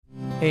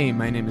Hey,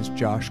 my name is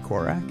Josh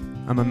Korak.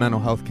 I'm a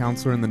mental health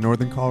counselor in the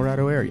Northern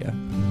Colorado area.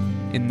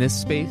 In this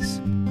space,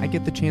 I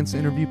get the chance to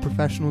interview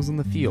professionals in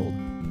the field,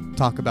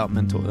 talk about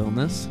mental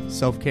illness,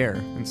 self-care,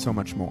 and so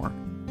much more.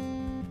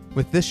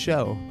 With this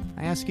show,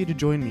 I ask you to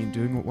join me in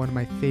doing what one of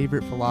my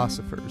favorite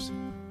philosophers,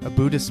 a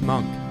Buddhist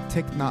monk,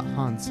 Thich Nhat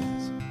Hanh,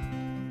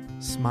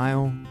 says.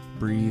 Smile,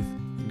 breathe,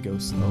 and go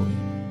slowly.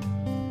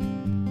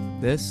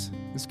 This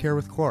is Care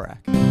with Korak.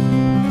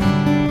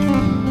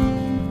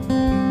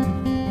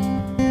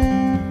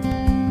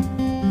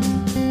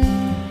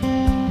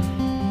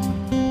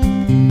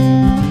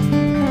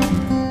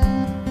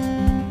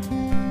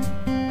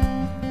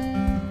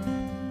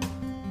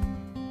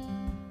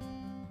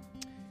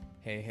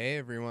 Hey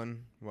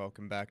everyone,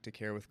 welcome back to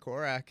Care with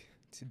Korak.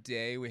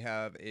 Today we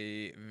have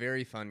a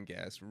very fun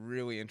guest,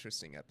 really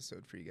interesting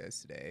episode for you guys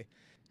today.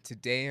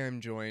 Today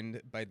I'm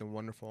joined by the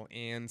wonderful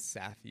Anne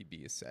Safi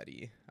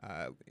Biasetti.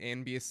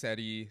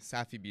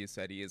 Safi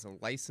Biasetti is a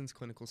licensed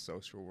clinical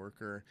social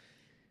worker.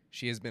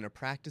 She has been a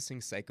practicing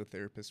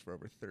psychotherapist for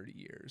over 30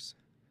 years.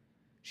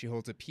 She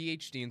holds a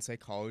PhD in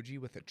psychology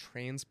with a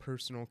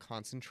transpersonal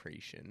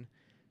concentration.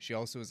 She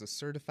also is a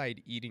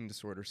certified eating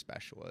disorder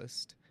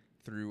specialist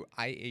through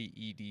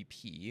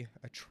IAEDP,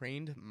 a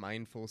trained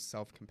mindful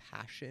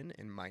self-compassion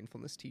and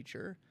mindfulness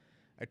teacher,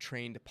 a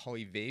trained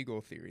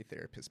polyvagal theory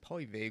therapist.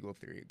 Polyvagal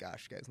theory,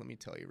 gosh, guys, let me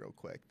tell you real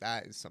quick.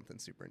 That is something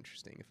super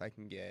interesting. If I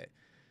can get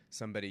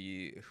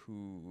somebody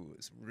who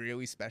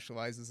really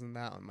specializes in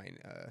that on my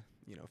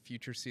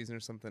future season or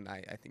something,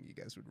 I think you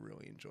guys would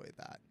really enjoy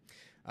that.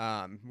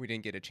 We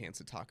didn't get a chance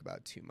to talk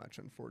about too much,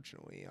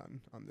 unfortunately,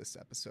 on this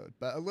episode,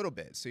 but a little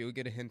bit, so you'll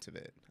get a hint of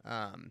it.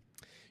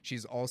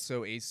 She's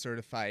also a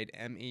certified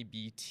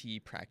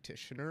MABT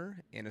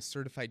practitioner and a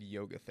certified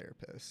yoga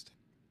therapist.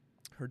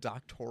 Her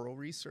doctoral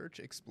research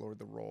explored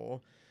the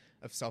role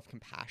of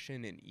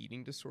self-compassion in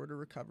eating disorder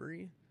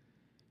recovery.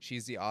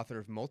 She's the author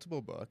of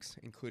multiple books,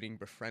 including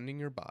Befriending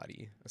Your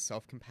Body, a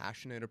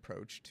self-compassionate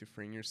approach to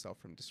freeing yourself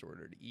from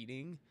disordered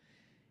eating,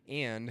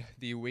 and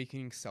the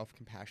Awakening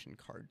Self-Compassion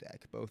card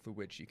deck, both of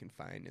which you can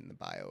find in the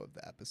bio of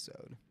the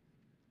episode.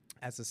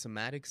 As a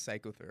somatic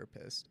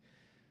psychotherapist,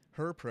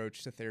 her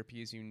approach to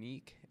therapy is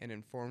unique and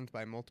informed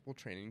by multiple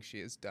trainings she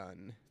has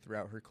done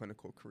throughout her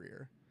clinical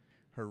career.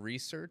 Her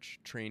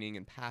research, training,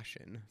 and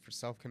passion for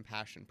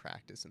self-compassion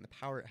practice and the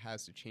power it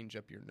has to change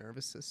up your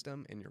nervous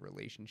system and your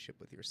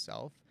relationship with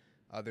yourself,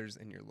 others,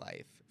 and your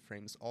life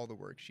frames all the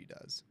work she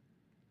does.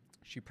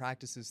 She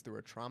practices through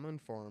a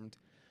trauma-informed,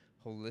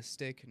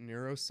 holistic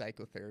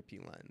neuropsychotherapy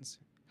lens,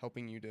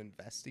 helping you to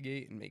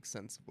investigate and make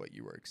sense of what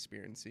you are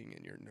experiencing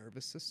in your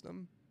nervous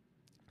system,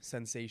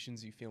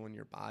 sensations you feel in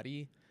your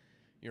body,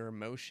 your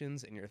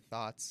emotions, and your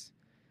thoughts.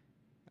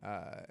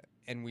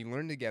 And we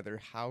learn together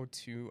how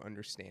to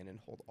understand and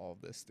hold all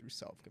of this through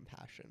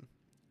self-compassion.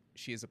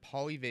 She is a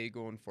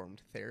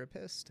polyvagal-informed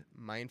therapist,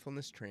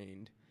 mindfulness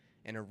trained,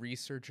 and a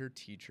researcher,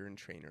 teacher, and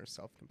trainer of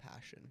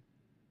self-compassion.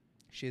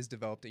 She has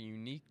developed a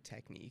unique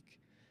technique,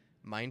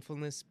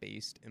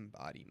 mindfulness-based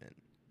embodiment,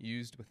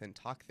 used within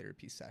talk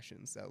therapy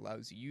sessions that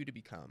allows you to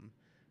become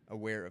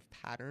aware of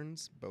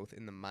patterns, both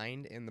in the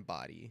mind and the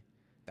body,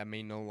 that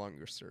may no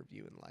longer serve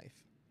you in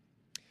life.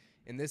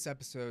 In this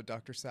episode,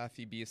 Dr.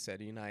 Safi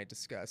Biasetti and I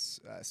discuss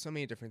so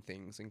many different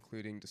things,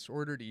 including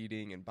disordered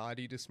eating and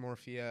body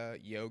dysmorphia,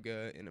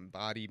 yoga and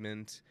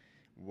embodiment,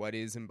 what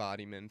is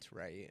embodiment,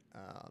 right?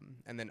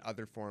 And then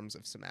other forms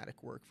of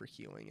somatic work for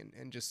healing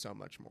and just so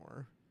much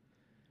more.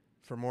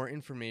 For more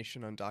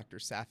information on Dr.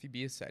 Safi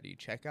Biasetti,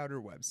 check out her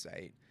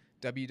website,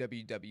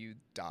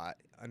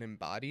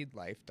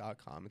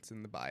 www.unembodiedlife.com. It's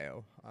in the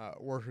bio,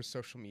 or her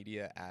social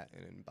media at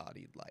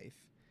unembodiedlife.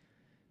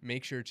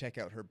 Make sure to check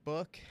out her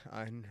book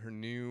and her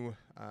new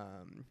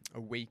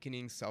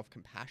Awakening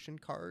Self-Compassion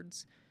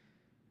cards,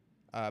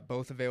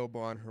 both available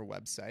on her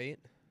website.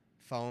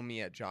 Follow me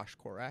at Josh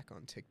Korak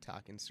on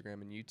TikTok,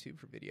 Instagram, and YouTube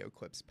for video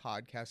clips,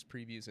 podcast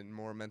previews, and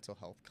more mental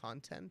health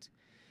content.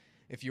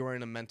 If you are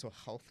in a mental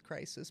health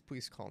crisis,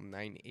 please call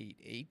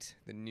 988,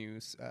 the new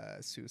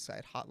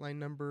suicide hotline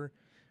number,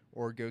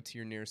 or go to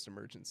your nearest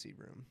emergency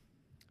room.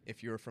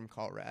 If you're from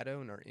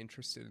Colorado and are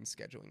interested in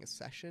scheduling a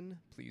session,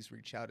 please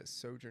reach out at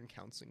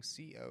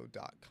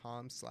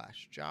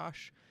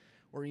sojourncounselingco.com/Josh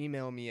or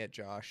email me at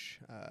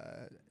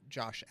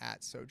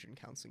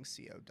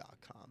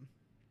josh@sojourncounselingco.com.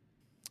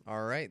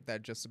 All right,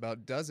 that just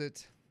about does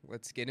it.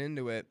 Let's get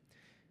into it.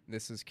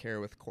 This is Care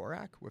with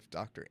Korak with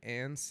Dr.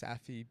 Anne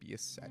Safi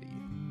Biasetti.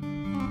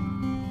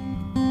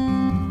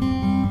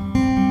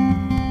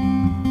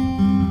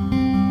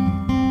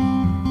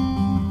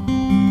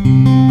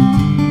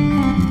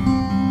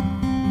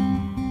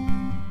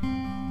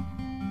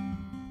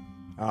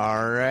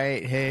 All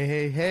right.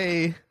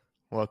 Hey.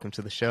 Welcome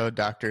to the show,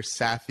 Dr.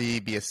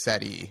 Safi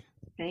Biasetti.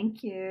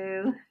 Thank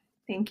you.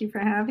 Thank you for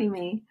having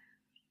me.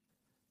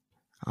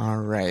 All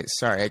right.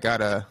 Sorry, I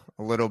got a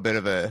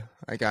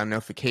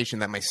notification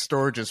that my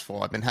storage is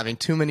full. I've been having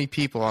too many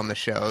people on the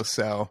show,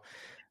 so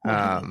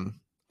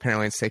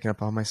Apparently it's taking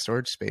up all my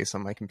storage space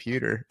on my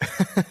computer.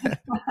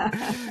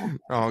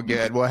 Oh,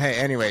 good. Well, hey,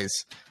 anyways,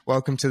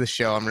 welcome to the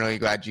show. I'm really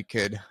glad you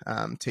could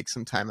take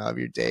some time out of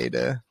your day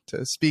to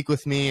speak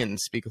with me and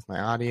speak with my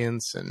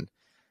audience, and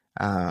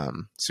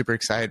super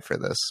excited for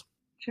this.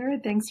 Sure.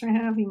 Thanks for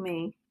having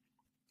me.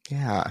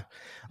 Yeah.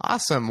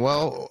 Awesome.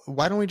 Well,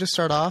 why don't we just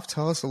start off?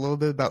 Tell us a little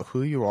bit about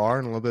who you are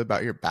and a little bit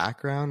about your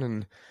background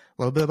and a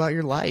little bit about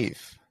your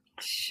life.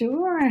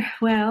 Sure.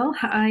 Well,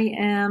 I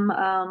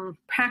am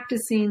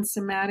practicing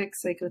somatic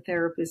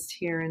psychotherapist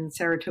here in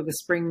Saratoga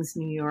Springs,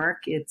 New York.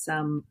 It's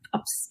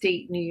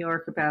upstate New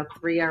York, about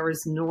 3 hours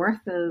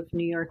north of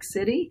New York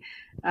City.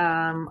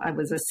 I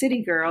was a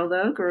city girl,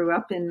 though, grew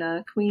up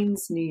in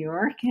Queens, New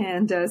York.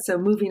 And so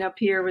moving up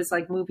here was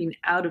like moving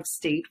out of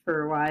state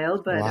for a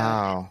while. But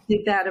Wow.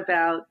 did that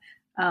about,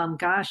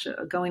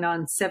 going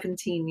on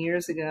 17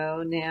 years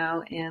ago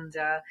now. And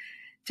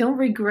don't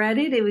regret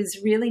it. It was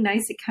really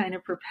nice. It kind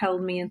of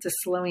propelled me into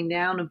slowing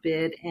down a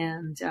bit,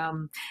 and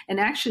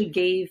actually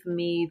gave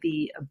me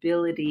the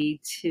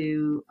ability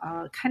to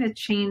kind of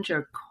change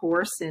a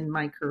course in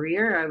my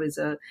career. I was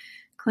a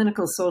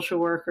clinical social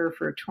worker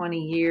for 20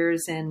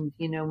 years, and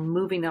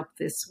moving up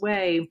this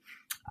way,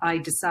 I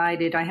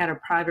decided I had a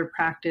private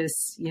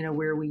practice,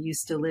 where we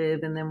used to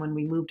live, and then when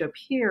we moved up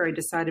here, I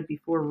decided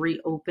before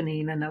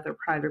reopening another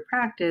private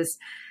practice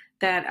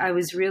that I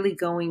was really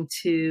going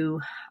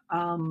to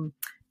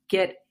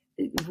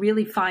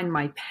really find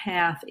my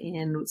path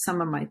in some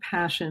of my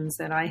passions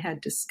that I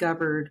had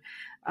discovered,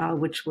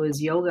 which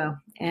was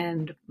yoga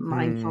and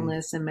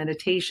mindfulness and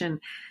meditation.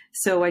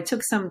 So I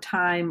took some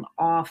time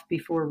off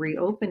before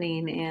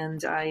reopening,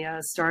 and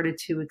I started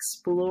to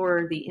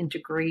explore the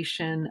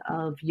integration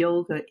of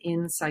yoga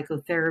in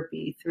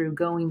psychotherapy through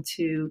going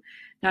to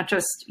not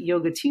just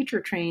yoga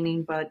teacher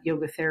training, but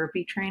yoga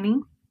therapy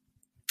training.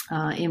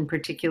 In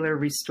particular,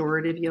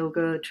 restorative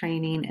yoga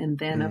training, and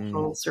then a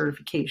full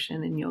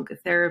certification in yoga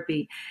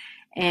therapy.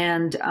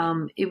 And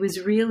it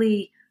was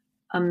really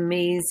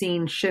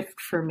amazing shift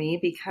for me,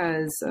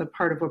 because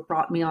part of what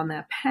brought me on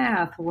that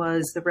path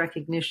was the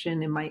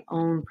recognition in my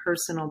own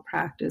personal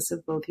practice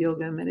of both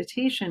yoga and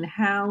meditation,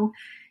 how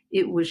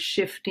it was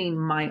shifting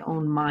my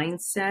own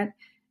mindset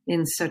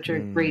in such a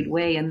great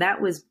way. And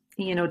that was,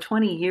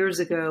 20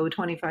 years ago,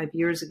 25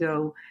 years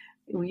ago,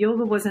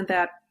 yoga wasn't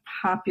that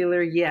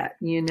popular yet,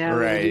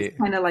 Right. It's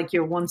kind of like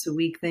your once a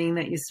week thing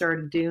that you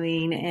started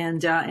doing.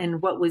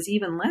 And what was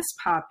even less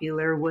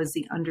popular was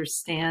the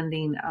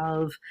understanding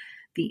of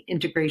the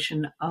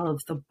integration of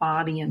the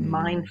body and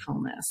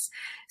mindfulness.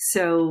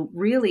 So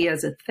really,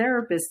 as a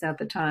therapist at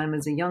the time,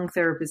 as a young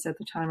therapist at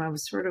the time, I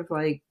was sort of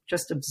like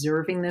just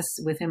observing this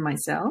within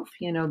myself,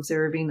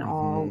 observing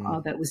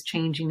all that was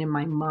changing in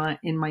my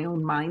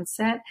own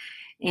mindset.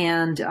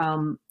 And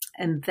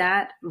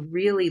that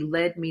really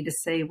led me to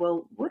say,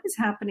 well, what is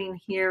happening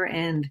here?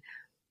 And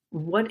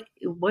what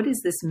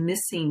is this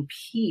missing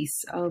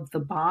piece of the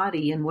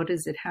body, and what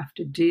does it have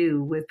to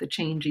do with the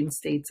changing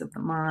states of the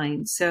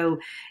mind? So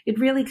it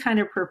really kind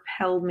of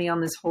propelled me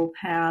on this whole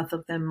path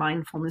of then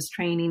mindfulness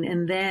training,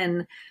 and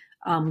then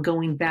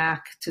going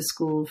back to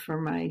school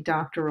for my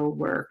doctoral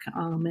work.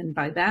 And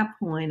by that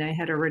point, I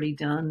had already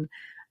done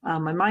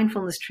my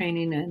mindfulness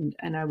training,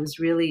 and I was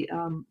really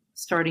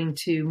starting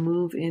to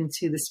move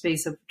into the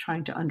space of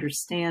trying to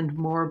understand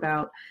more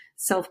about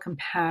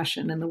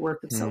self-compassion and the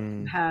work of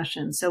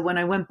self-compassion. So when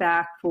I went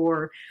back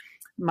for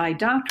my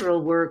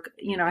doctoral work,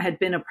 I had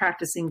been a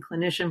practicing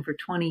clinician for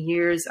 20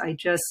 years. I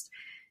just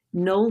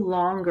no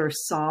longer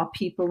saw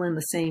people in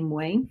the same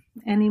way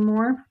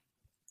anymore.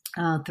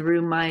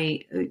 Through my,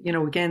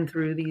 again,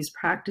 through these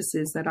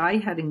practices that I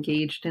had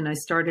engaged in, I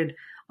started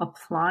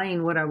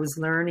applying what I was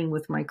learning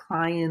with my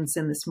clients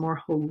in this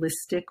more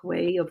holistic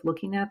way of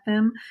looking at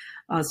them,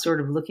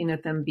 sort of looking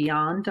at them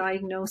beyond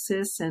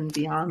diagnosis and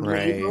beyond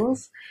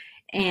labels.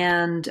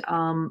 And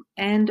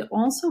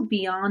also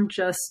beyond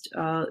just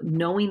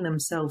knowing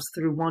themselves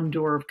through one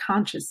door of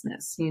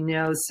consciousness,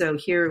 So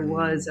here it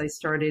was, I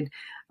started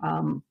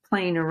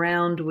playing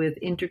around with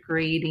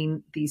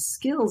integrating these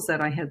skills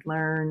that I had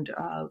learned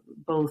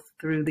both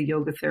through the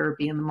yoga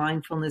therapy and the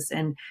mindfulness,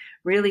 and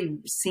really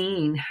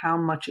seeing how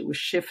much it was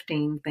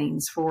shifting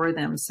things for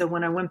them. So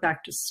when I went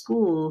back to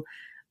school,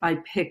 I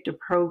picked a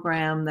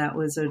program that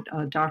was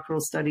a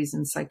doctoral studies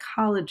in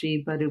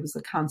psychology, but it was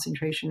a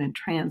concentration in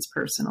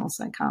transpersonal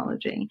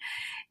psychology.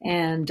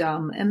 And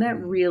that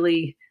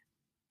really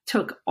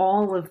took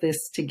all of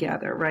this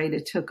together, right?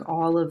 It took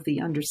all of the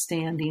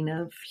understanding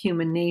of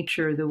human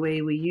nature, the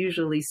way we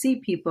usually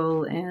see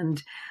people,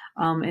 and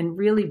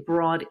really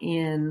brought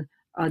in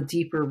a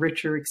deeper,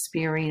 richer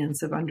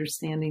experience of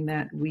understanding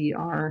that we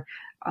are,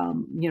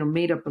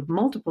 made up of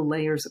multiple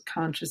layers of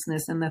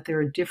consciousness, and that there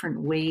are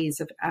different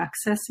ways of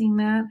accessing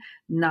that,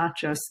 not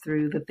just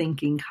through the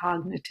thinking,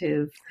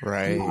 cognitive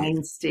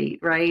mind state,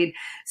 right?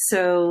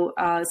 So,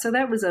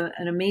 that was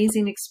an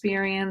amazing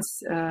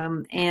experience,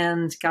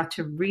 and got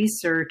to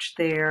research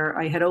there.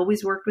 I had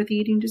always worked with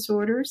eating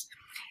disorders,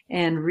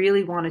 and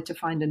really wanted to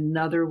find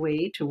another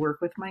way to work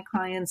with my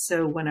clients.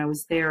 So when I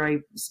was there, I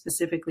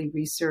specifically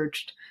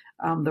researched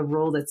the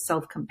role that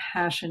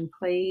self-compassion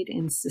played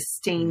in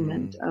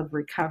sustainment of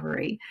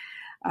recovery.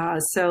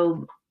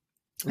 So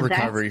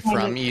Recovery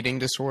from eating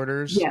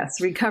disorders?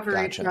 Yes, recovery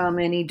Gotcha. from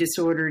any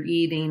disordered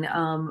eating.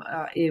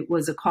 It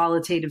was a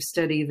qualitative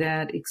study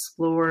that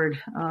explored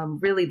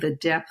really the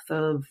depth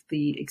of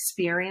the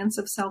experience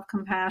of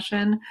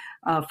self-compassion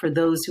for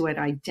those who had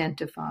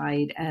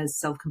identified as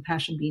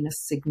self-compassion being a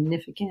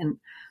significant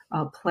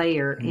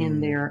player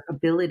in their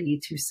ability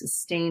to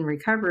sustain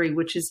recovery,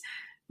 which is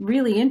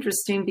really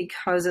interesting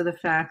because of the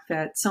fact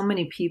that so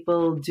many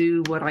people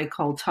do what I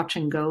call touch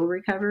and go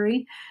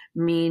recovery,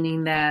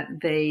 meaning that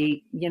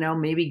they,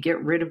 maybe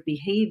get rid of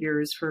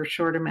behaviors for a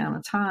short amount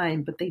of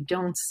time, but they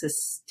don't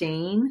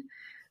sustain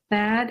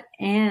that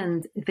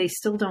and they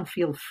still don't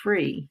feel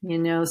free,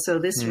 So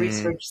this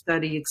research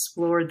study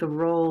explored the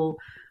role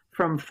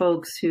from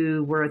folks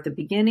who were at the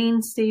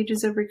beginning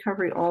stages of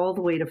recovery all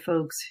the way to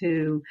folks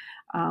who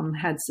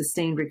had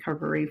sustained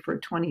recovery for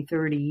 20,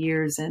 30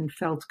 years and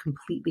felt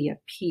completely at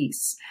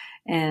peace,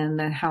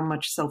 and how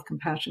much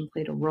self-compassion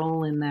played a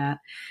role in that.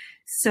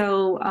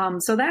 So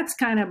that's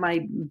kind of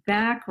my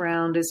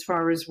background as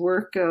far as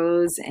work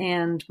goes,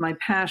 and my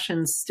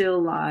passion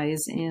still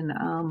lies in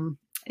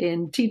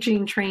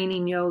teaching,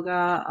 training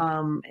yoga,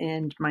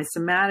 and my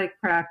somatic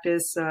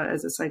practice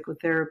as a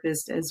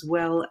psychotherapist, as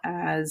well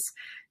as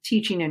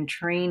teaching and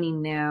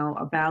training now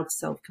about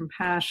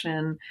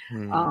self-compassion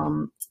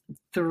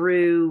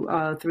through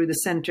the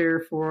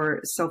Center for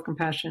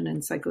Self-Compassion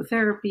and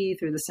Psychotherapy,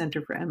 through the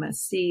Center for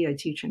MSC. I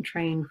teach and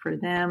train for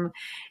them,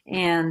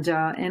 and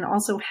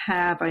also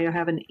I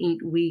have an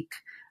 8-week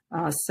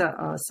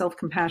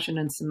self-compassion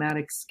and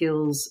somatic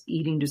skills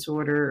eating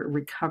disorder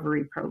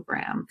recovery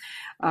program.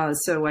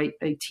 So I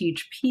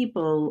teach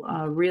people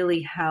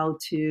really how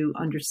to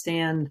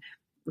understand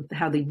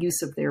how the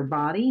use of their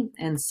body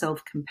and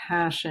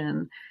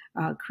self-compassion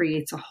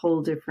creates a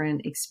whole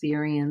different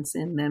experience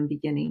in them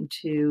beginning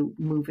to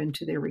move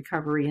into their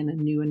recovery in a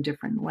new and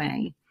different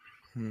way.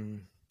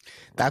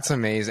 That's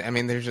amazing. I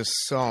mean, there's just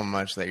so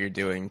much that you're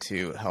doing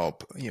to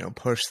help,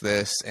 push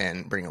this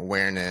and bring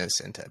awareness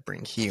and to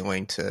bring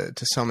healing to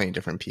so many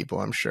different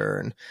people, I'm sure.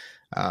 And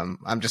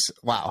I'm just,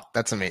 wow,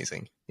 that's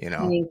amazing.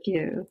 Thank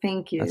you.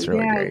 That's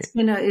really great.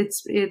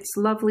 It's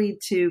lovely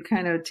to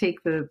kind of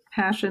take the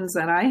passions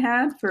that I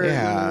had for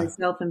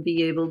myself and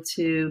be able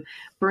to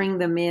bring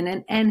them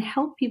in and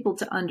help people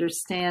to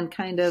understand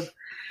kind of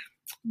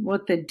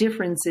what the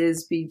difference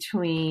is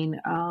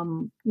between,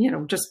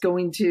 just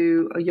going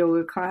to a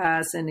yoga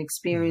class and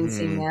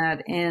experiencing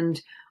that, and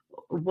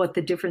what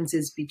the difference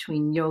is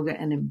between yoga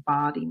and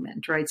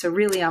embodiment, right? So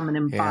really, I'm an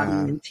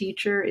embodiment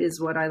teacher is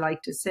what I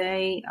like to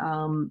say.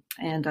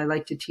 And I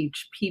like to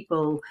teach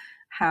people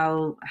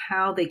how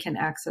they can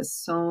access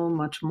so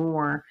much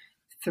more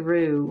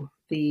through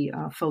the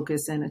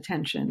focus and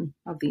attention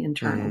of the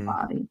internal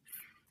body.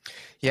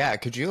 Yeah.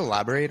 Could you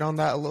elaborate on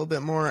that a little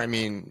bit more? I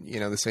mean,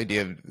 this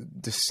idea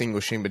of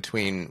distinguishing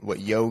between what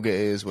yoga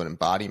is, what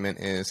embodiment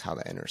is, how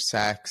that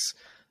intersects.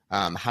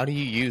 How do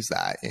you use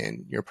that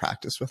in your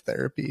practice with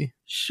therapy?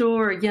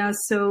 Sure. Yeah.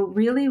 So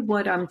really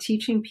what I'm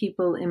teaching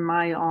people in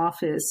my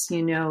office,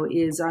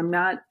 is I'm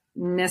not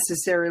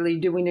necessarily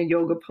doing a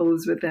yoga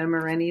pose with them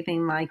or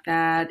anything like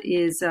that,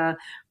 is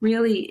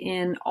really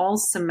in all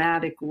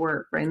somatic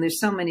work, right? And there's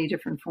so many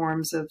different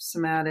forms of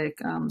somatic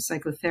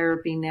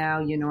psychotherapy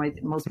now. I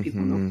think most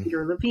people know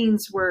Peter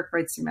Levine's work,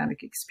 right?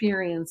 Somatic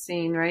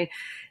experiencing, right?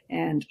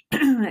 And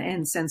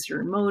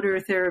sensory motor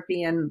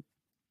therapy. And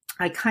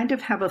I kind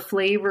of have a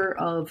flavor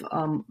of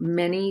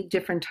many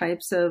different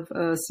types of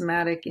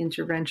somatic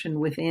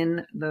intervention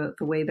within the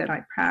way that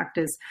I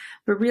practice.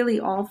 But really,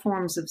 all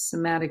forms of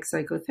somatic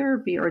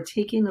psychotherapy are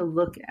taking a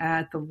look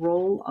at the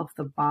role of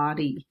the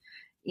body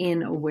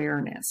in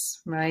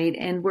awareness, right?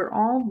 And we're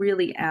all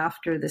really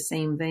after the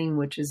same thing,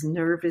 which is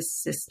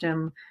nervous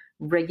system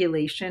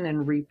regulation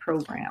and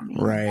reprogramming.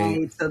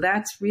 Right? So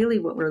that's really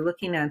what we're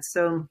looking at.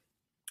 So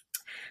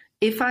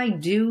if I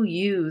do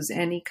use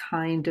any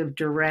kind of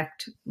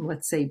direct,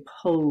 let's say,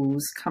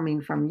 pose coming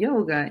from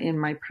yoga in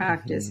my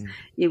practice,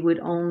 it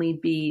would only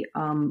be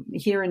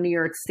here in New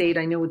York State.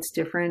 I know it's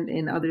different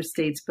in other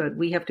states, but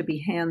we have to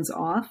be hands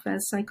off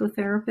as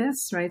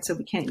psychotherapists, right? So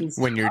we can't use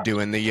when you're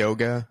doing the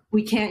yoga.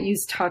 We can't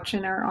use touch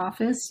in our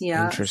office.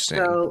 Yeah. Interesting.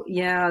 So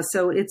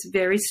it's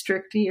very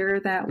strict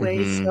here that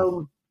way.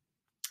 So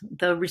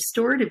the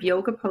restorative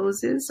yoga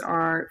poses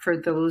are, for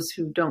those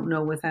who don't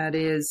know what that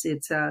is,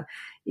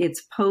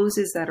 it's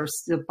poses that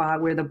are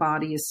where the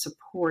body is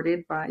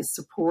supported by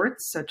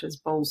supports such as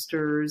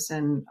bolsters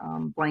and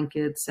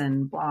blankets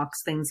and blocks,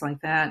 things like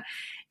that.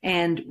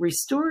 And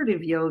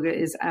restorative yoga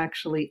is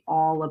actually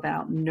all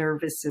about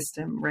nervous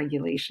system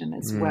regulation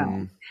as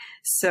well.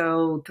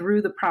 So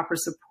through the proper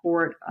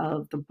support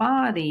of the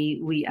body,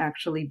 we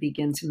actually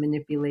begin to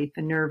manipulate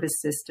the nervous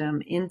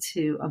system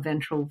into a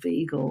ventral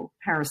vagal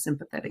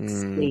parasympathetic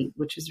state,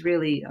 which is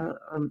really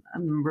a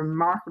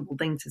remarkable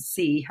thing to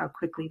see how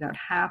quickly that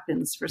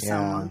happens for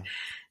someone.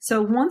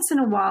 So once in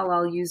a while,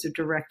 I'll use a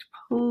direct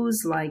pose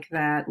like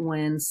that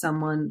when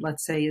someone,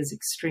 let's say, is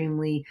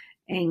extremely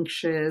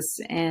anxious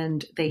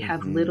and they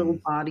have little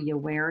body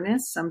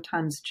awareness.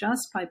 Sometimes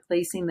just by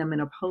placing them in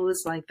a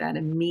pose like that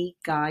and me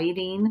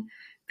guiding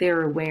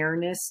their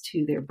awareness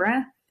to their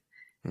breath,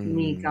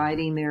 me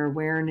guiding their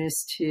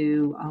awareness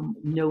to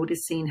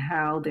noticing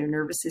how their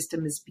nervous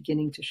system is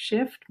beginning to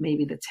shift,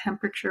 maybe the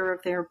temperature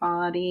of their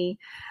body,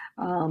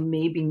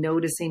 maybe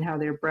noticing how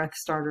their breath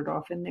started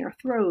off in their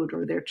throat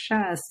or their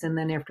chest, and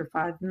then after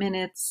 5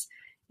 minutes,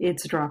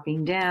 it's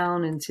dropping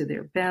down into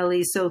their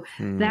belly. So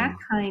that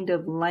kind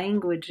of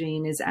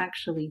languaging is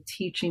actually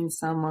teaching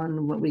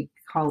someone what we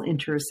call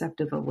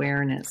interoceptive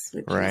awareness,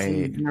 which is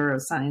a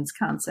neuroscience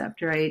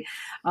concept, right?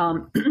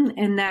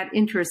 And that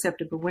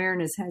interoceptive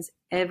awareness has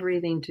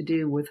everything to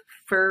do with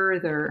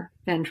further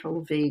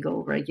ventral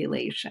vagal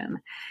regulation.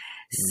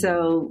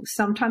 So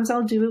sometimes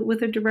I'll do it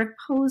with a direct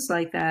pose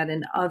like that,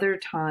 and other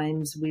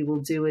times we will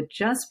do it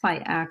just by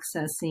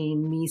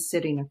accessing me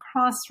sitting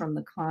across from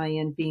the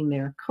client, being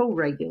their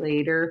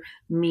co-regulator,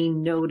 me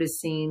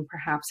noticing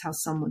perhaps how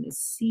someone is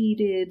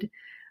seated,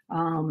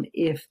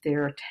 if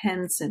they're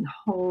tense and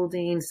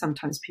holding.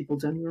 Sometimes people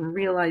don't even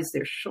realize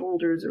their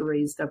shoulders are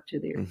raised up to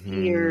their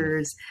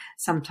ears.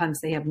 Sometimes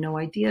they have no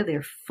idea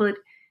their foot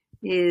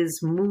is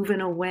moving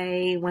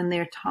away when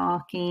they're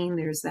talking.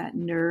 There's that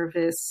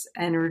nervous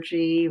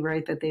energy,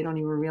 right, that they don't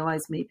even realize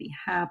may be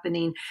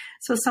happening.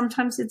 So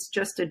sometimes it's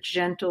just a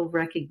gentle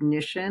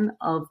recognition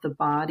of the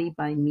body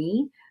by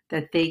me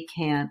that they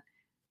can't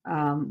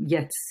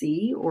yet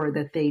see, or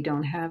that they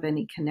don't have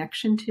any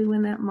connection to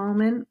in that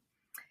moment.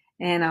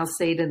 And I'll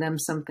say to them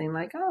something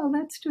like, oh,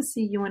 let's just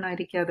see you and I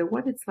together,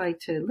 what it's like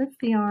to lift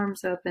the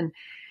arms up and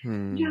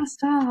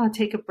just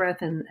take a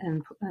breath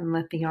and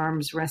let the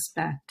arms rest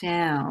back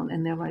down.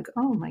 And they're like,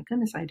 oh my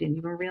goodness, I didn't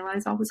even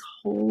realize I was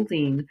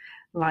holding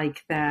like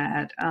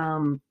that.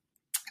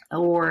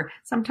 Or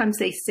sometimes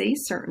they say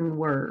certain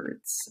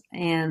words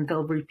and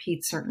they'll repeat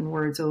certain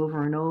words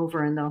over and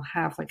over, and they'll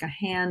have like a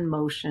hand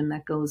motion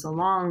that goes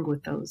along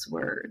with those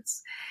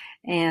words.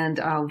 And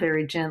I'll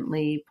very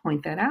gently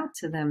point that out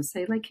to them,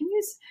 say like, can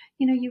you,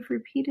 you've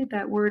repeated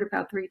that word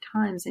about 3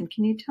 times. And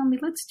can you tell me,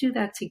 let's do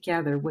that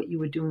together, what you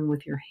were doing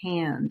with your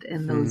hand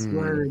and those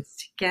words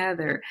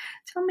together.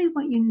 Tell me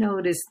what you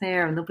noticed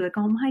there. And they'll be like,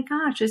 oh my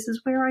gosh, this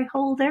is where I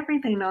hold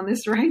everything on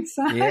this right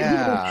side.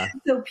 Yeah.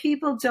 So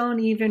people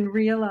don't even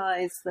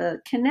realize the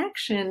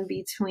connection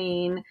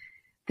between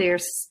their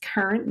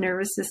current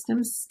nervous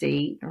system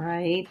state,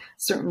 right?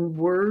 Certain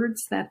words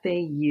that they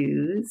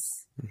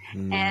use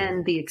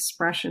and the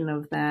expression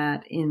of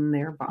that in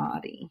their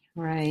body,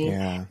 right?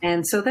 Yeah.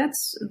 And so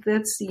that's,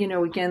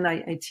 again,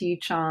 I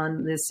teach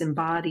on this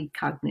embodied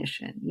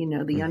cognition,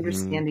 the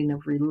understanding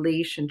of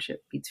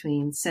relationship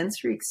between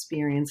sensory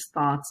experience,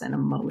 thoughts, and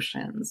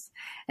emotions.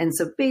 And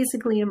so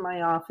basically in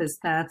my office,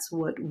 that's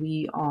what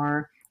we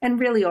are. And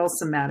really all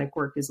somatic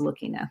work is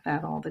looking at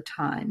that all the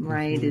time,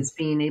 right? Is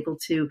being able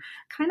to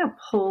kind of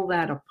pull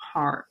that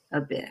apart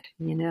a bit,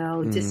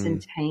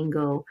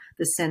 disentangle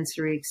the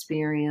sensory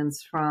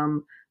experience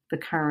from the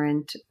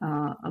current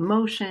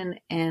emotion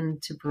and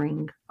to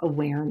bring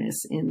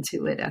awareness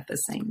into it at the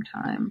same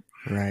time.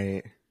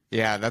 Right.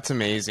 Yeah, that's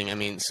amazing. I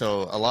mean,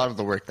 so a lot of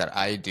the work that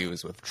I do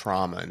is with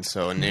trauma. And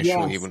so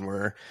initially when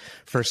we're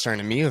first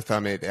starting to meet with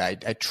them, I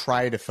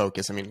try to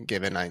focus,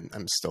 given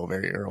I'm still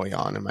very early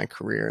on in my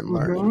career and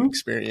learning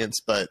experience,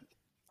 but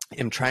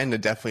I'm trying to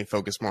definitely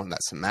focus more on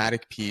that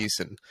somatic piece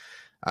and,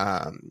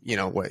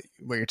 what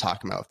you're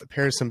talking about with the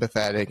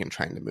parasympathetic and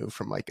trying to move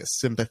from like a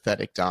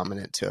sympathetic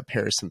dominant to a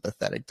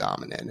parasympathetic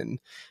dominant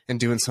and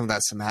doing some of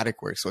that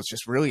somatic work. So it's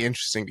just really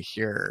interesting to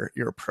hear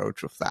your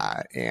approach with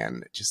that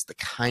and just the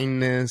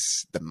kindness,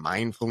 the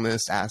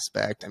mindfulness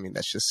aspect.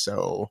 That's just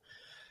so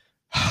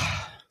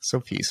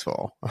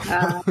peaceful,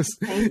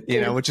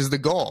 which is the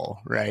goal,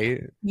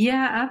 right?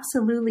 Yeah,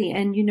 absolutely.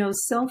 And,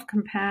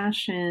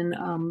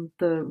 self-compassion,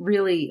 the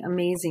really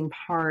amazing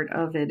part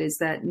of it is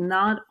that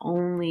not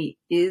only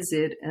is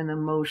it an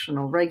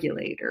emotional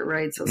regulator,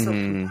 right? So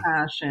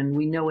self-compassion,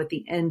 we know at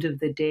the end of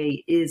the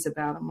day is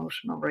about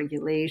emotional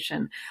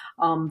regulation.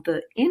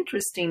 The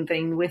interesting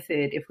thing with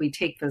it, if we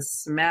take the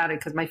somatic,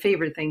 because my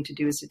favorite thing to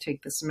do is to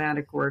take the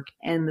somatic work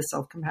and the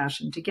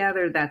self-compassion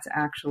together. That's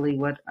actually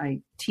what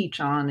I teach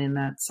on in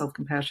that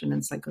self-compassion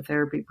and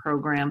psychotherapy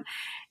program.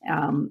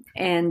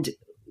 And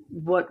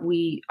what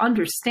we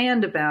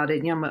understand about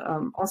it,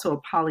 I'm also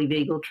a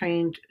polyvagal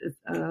trained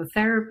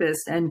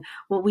therapist. And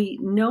what we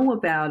know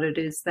about it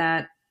is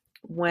that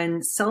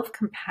when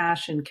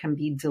self-compassion can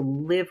be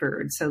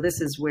delivered, so this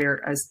is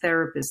where as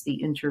therapists,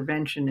 the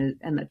intervention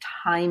and the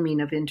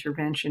timing of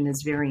intervention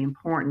is very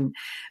important,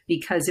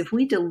 because if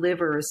we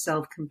deliver a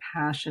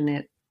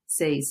self-compassionate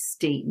say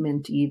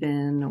statement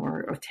even,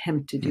 or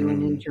attempt to do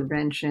an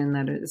intervention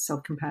that is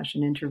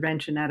self-compassion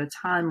intervention at a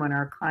time when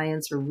our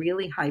clients are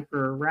really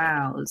hyper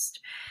aroused,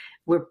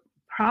 we're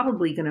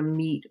probably going to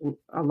meet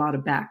a lot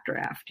of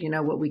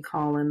backdraft, what we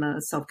call in the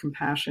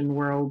self-compassion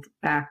world,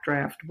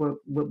 backdraft,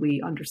 what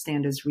we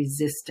understand as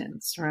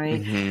resistance,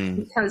 right?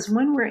 Because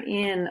when we're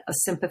in a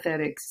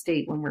sympathetic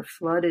state, when we're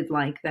flooded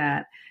like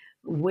that,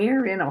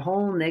 we're in a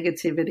whole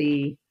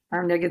negativity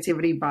our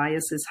negativity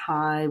bias is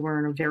high. We're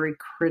in a very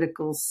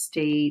critical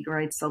state,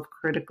 right?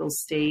 Self-critical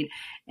state.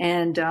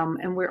 And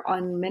we're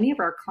on many of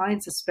our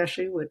clients,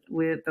 especially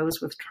with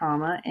those with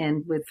trauma,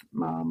 and with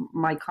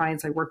my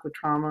clients, I work with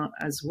trauma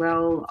as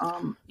well.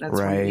 That's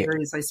one of the Right.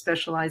 areas I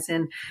specialize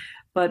in.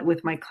 But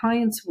with my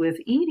clients with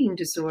eating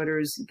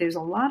disorders, there's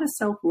a lot of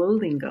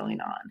self-loathing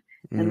going on.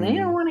 And they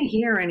don't want to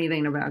hear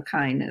anything about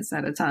kindness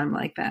at a time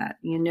like that,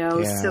 you know?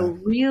 Yeah. So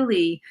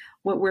really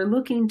what we're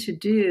looking to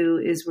do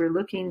is we're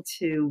looking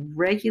to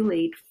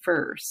regulate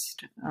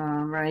first,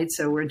 right?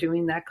 So we're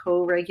doing that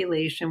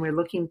co-regulation. We're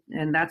looking,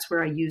 and that's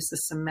where I use the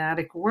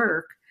somatic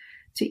work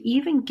to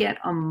even get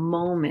a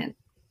moment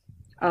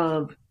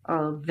of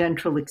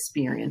ventral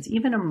experience,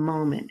 even a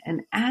moment.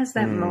 And as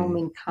that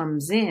moment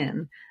comes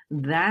in,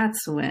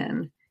 that's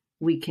when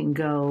we can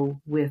go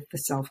with the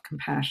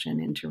self-compassion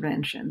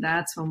intervention.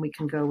 That's when we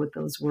can go with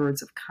those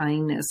words of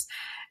kindness.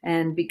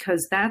 And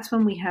because that's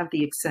when we have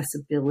the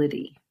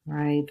accessibility,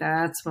 right?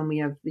 That's when we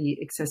have the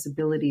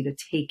accessibility to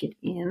take it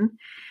in.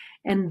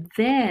 And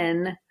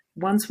then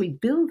once we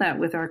build that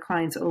with our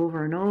clients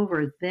over and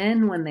over,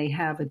 then when they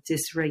have a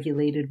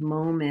dysregulated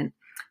moment,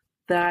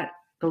 that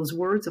those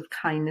words of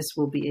kindness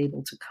will be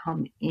able to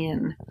come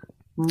in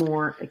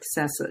more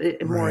accessible,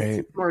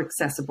 more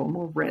accessible,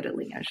 more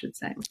readily, I should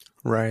say.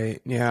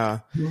 Right. Yeah.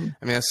 Mm-hmm.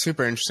 I mean, that's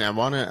super interesting. I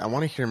want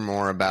to hear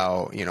more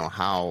about,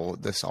 how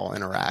this all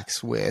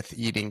interacts with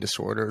eating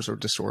disorders or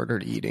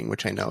disordered eating,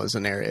 which I know is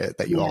an area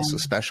that you also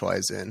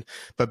specialize in.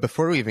 But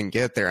before we even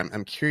get there,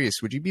 I'm curious,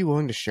 would you be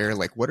willing to share,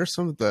 like, what are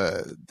some of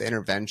the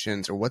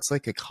interventions, or what's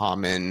like a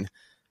common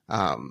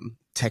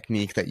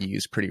technique that you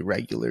use pretty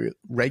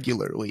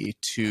regularly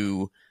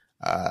to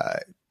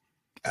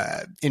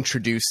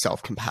introduce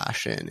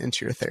self-compassion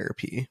into your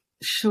therapy?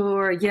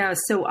 Sure. Yeah.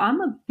 So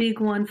I'm a big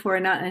one for,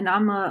 and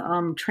I'm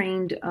a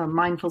trained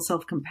mindful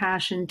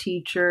self-compassion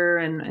teacher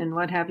and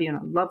what have you. And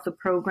I love the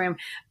program,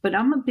 but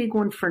I'm a big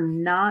one for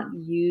not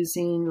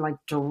using like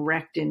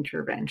direct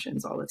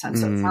interventions all the time.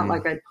 So it's not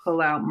like I pull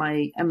out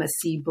my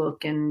MSC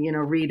book and,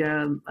 read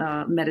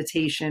a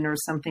meditation or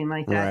something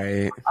like that.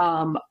 Right.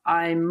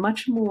 I'm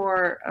much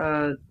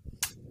more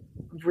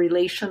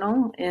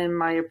relational in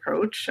my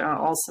approach.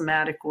 All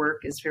somatic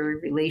work is very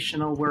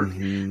relational work.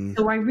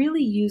 So I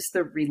really use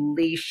the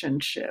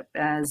relationship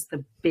as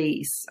the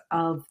base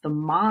of the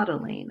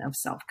modeling of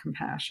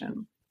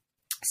self-compassion.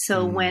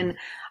 So when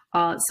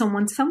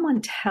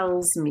someone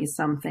tells me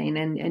something,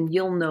 and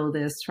you'll know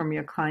this from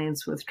your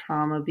clients with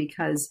trauma,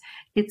 because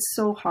it's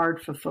so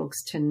hard for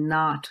folks to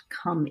not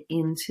come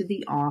into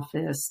the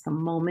office the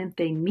moment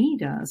they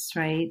meet us,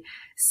 right?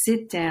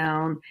 Sit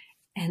down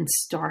and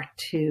start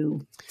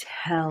to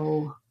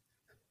tell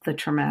the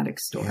traumatic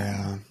story,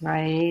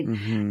 right?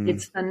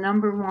 It's the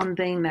number one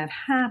thing that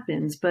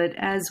happens. But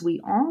as we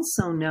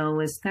also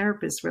know as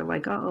therapists, we're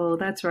like, oh,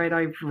 that's right.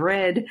 I've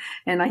read,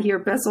 and I hear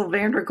Bessel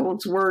van der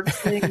Kolk's words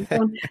saying,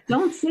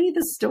 don't say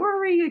the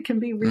story. It can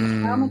be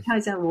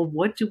re-traumatizing. Well,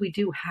 what do we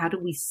do? How do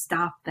we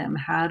stop them?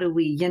 How do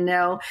we,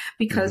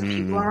 because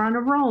people are on a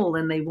roll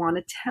and they want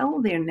to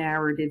tell their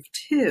narrative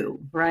too,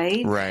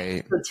 right?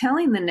 Right. So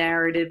telling the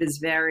narrative is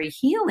very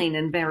healing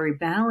and very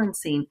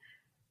balancing.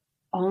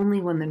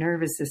 Only when the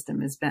nervous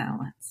system is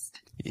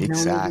balanced.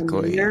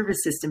 Exactly. When the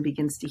nervous system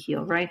begins to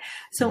heal, right?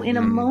 So in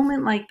a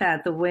moment like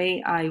that, the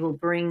way I will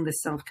bring the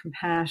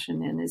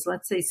self-compassion in is,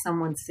 let's say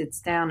someone sits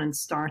down and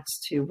starts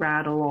to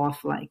rattle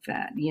off like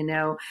that,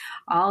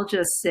 I'll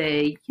just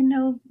say,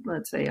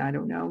 let's say, I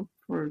don't know,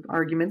 for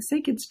argument's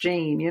sake, it's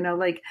Jane,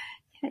 like,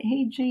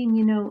 hey,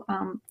 Jane,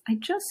 I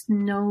just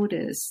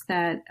noticed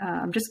that,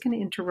 I'm just going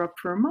to interrupt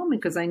for a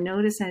moment because I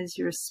notice as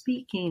you're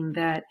speaking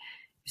that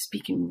you're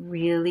speaking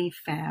really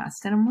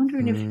fast. And I'm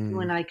wondering if you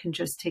and I can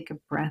just take a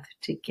breath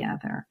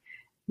together.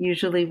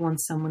 Usually when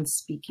someone's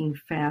speaking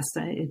fast,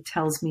 it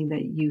tells me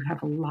that you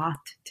have a lot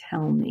to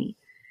tell me.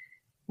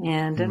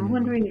 And I'm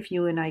wondering if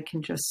you and I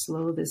can just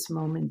slow this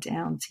moment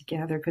down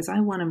together, because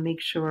I want to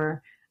make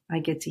sure I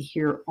get to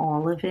hear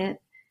all of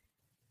it.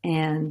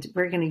 And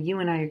you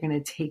and I are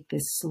going to take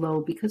this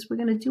slow, because we're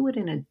going to do it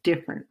in a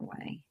different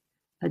way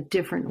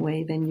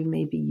than you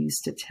may be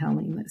used to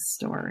telling this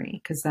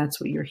story, because that's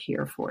what you're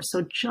here for.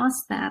 So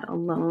just that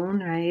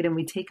alone, right? And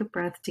we take a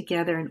breath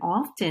together, and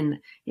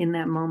often in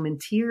that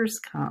moment, tears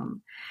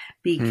come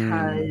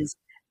because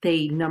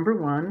they,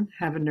 number one,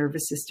 have a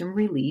nervous system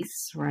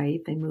release,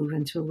 right? They move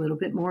into a little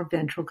bit more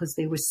ventral because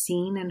they were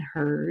seen and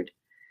heard.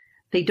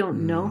 They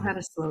don't know how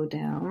to slow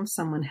down.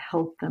 Someone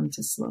helped them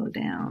to slow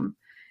down,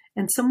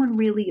 and someone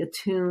really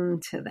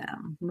attuned to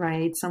them,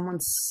 right? Someone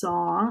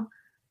saw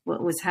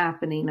what was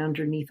happening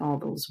underneath all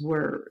those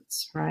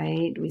words,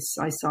 right?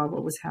 I saw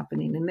what was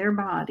happening in their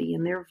body,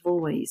 in their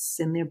voice,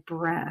 in their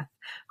breath,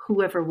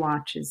 whoever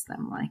watches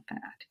them like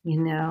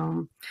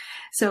that,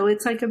 So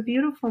it's like a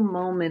beautiful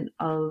moment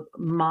of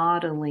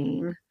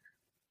modeling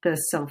the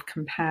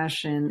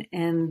self-compassion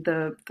and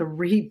the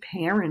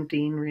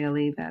reparenting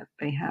really that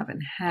they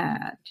haven't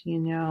had,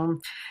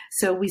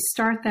 So we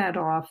start that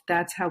off.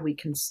 That's how we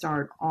can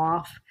start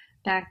off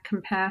that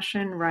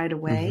compassion right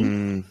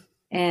away.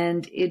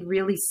 and it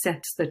really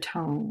sets the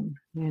tone,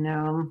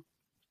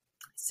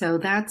 So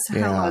that's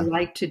how I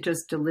like to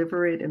just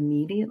deliver it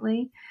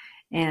immediately.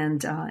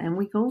 And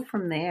we go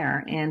from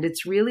there. And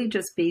it's really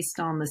just based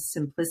on the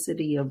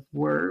simplicity of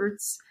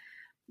words.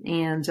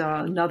 And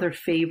another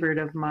favorite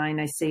of mine,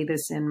 I say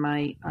this in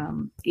my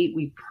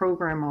 8-week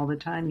program all the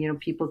time,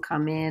 people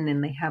come in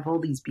and they have all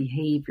these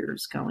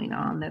behaviors going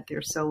on that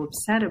they're so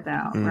upset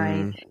about,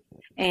 right?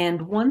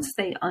 And once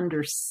they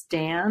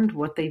understand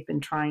what they've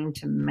been trying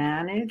to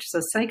manage, so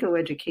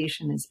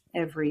psychoeducation is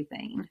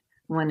everything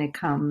when it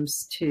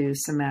comes to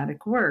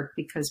somatic work,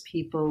 because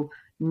people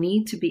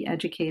need to be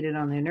educated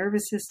on their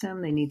nervous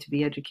system. They need to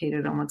be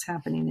educated on what's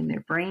happening in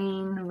their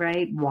brain,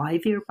 right? Why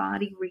their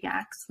body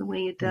reacts the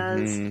way it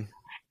does.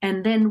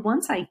 And then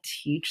once I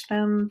teach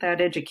them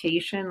that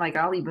education, like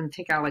I'll even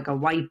take out like a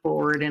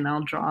whiteboard and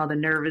I'll draw the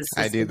nervous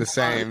system. I do the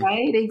same.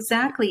 Right?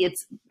 Exactly.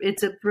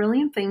 It's a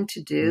brilliant thing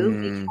to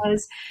do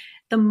because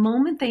the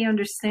moment they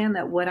understand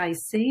that, what I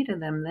say to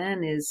them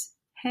then is,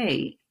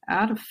 hey,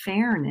 out of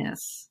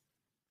fairness,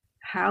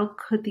 how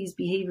could these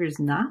behaviors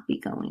not be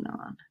going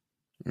on?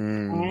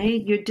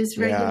 Right? You're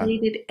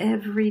dysregulated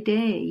every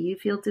day. You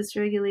feel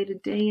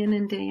dysregulated day in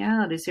and day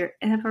out. Is there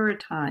ever a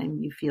time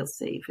you feel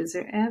safe? Is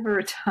there ever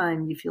a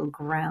time you feel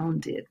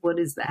grounded? What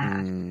is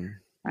that?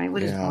 Right?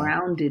 What does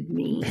grounded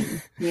mean?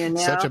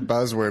 Such a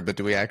buzzword, but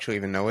do we actually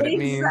even know what it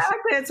means?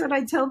 Exactly. That's what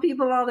I tell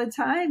people all the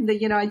time.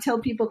 That I tell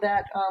people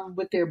that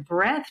with their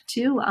breath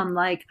too. I'm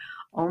like,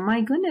 oh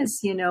my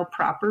goodness,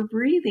 proper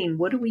breathing.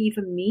 What do we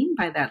even mean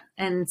by that?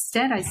 And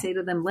instead, I say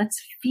to them, let's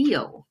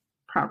feel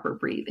proper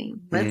breathing.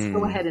 Let's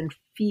go ahead and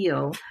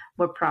feel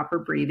what proper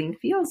breathing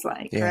feels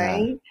like,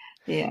 right?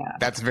 Yeah.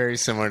 That's very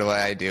similar to what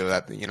I do.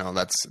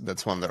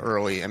 That's one of the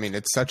early,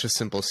 it's such a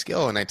simple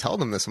skill. And I tell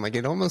them this, I'm like,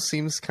 it almost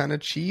seems kind of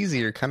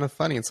cheesy or kind of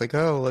funny. It's like,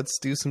 oh, let's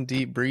do some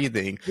deep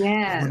breathing.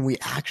 Yeah. When we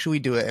actually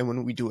do it and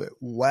when we do it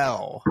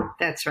well,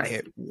 that's right.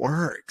 It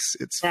works.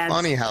 That's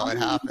funny how it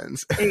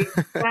happens.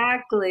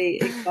 Exactly.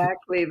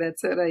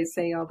 That's what I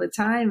say all the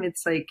time.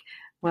 It's like,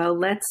 well,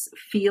 let's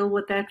feel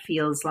what that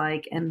feels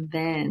like. And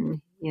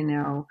then,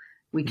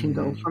 we can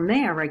go from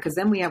there, right? Because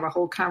then we have a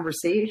whole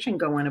conversation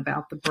going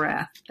about the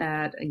breath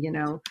that,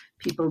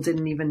 people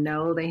didn't even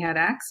know they had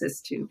access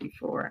to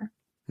before.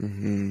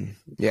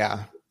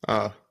 Yeah.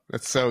 Oh,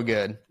 that's so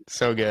good.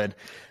 So good.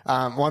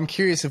 Well, I'm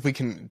curious if we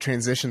can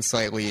transition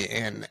slightly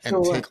and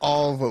take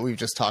all of what we've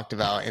just talked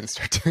about and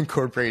start to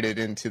incorporate it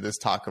into this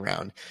talk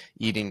around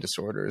eating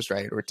disorders,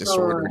 right? Or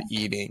disordered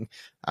eating,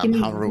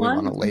 however we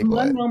want to label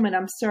it. One moment.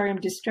 I'm sorry. I'm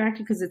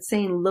distracted because it's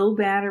saying low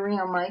battery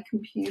on my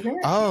computer.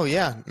 Oh,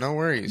 yeah. No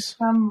worries.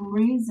 For some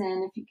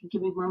reason, if you could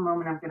give me one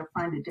moment, I'm going to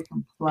find a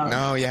different plug.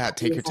 No, yeah.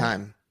 Take your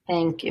time.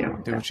 Thank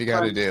you. Do what you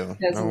got to do.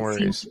 No worries.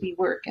 Doesn't seem to be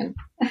working.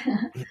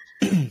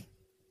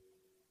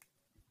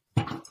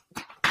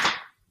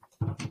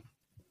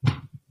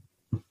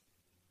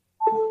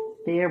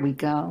 There we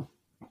go.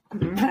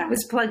 I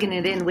was plugging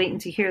it in, waiting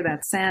to hear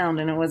that sound,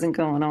 and it wasn't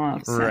going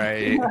off. So.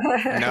 Right.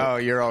 No,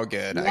 you're all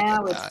good.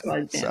 Now it's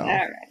plugged in. All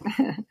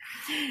right.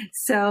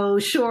 So,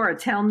 sure.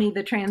 Tell me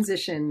the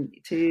transition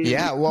to.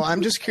 Yeah. Well,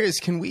 I'm just curious.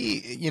 Can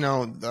we,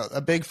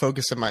 a big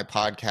focus of my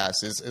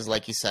podcast is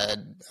like you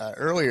said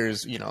earlier,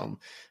 is,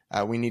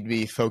 we need to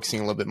be focusing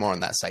a little bit more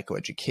on that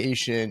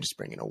psychoeducation, just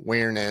bringing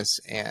awareness.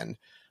 And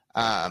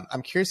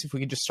I'm curious if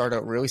we could just start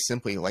out really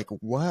simply, like,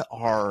 what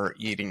are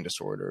eating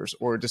disorders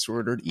or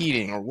disordered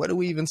eating, or what do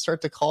we even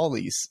start to call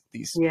these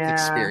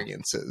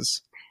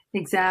experiences?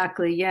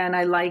 Exactly. Yeah. And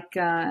I like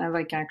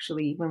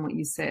actually when what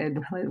you said,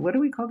 what do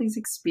we call these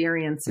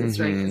experiences?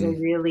 Right. Because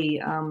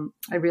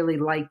I really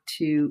like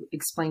to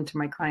explain to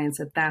my clients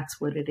that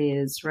that's what it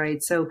is. Right.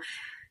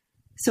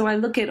 So I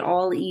look at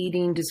all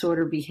eating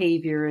disorder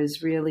behavior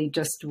as really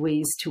just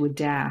ways to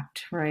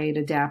adapt, right?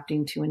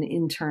 Adapting to an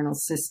internal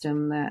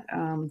system that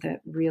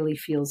that really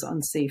feels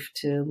unsafe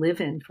to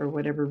live in for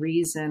whatever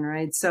reason,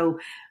 right? So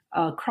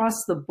across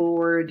the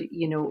board,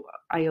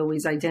 I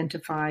always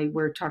identify,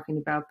 we're talking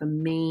about the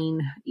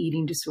main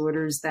eating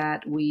disorders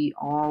that we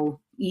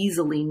all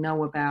easily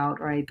know about,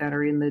 right? That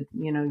are in the,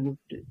 you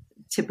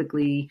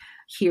typically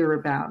hear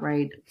about,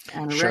 right?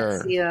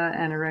 Anorexia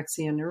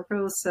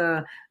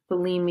nervosa,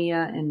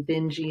 bulimia, and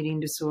binge eating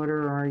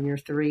disorder are your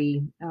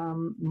three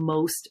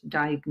most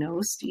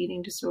diagnosed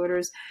eating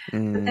disorders.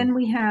 But then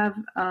we have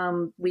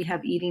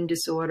eating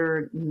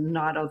disorder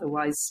not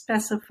otherwise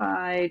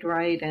specified,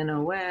 right?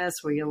 NOS,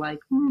 where you're like,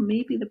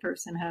 maybe the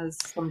person has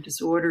some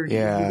disordered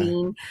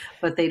eating,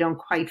 but they don't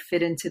quite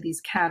fit into these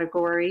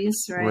categories,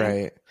 right?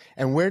 Right.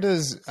 And where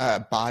does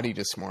body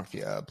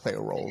dysmorphia play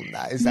a role in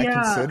that? Is that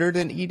considered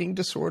an eating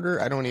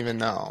disorder? I don't even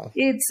know.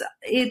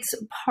 It's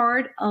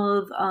part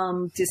of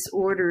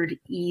disordered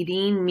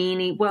eating,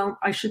 meaning, well,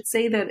 I should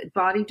say that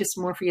body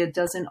dysmorphia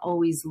doesn't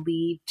always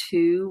lead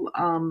to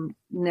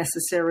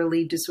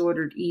necessarily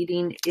disordered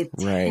eating. It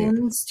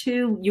tends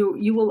to.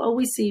 You will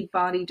always see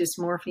body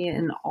dysmorphia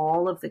in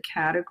all of the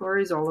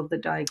categories, all of the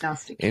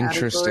diagnostic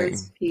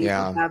categories.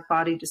 People have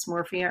body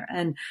dysmorphia,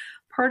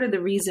 part of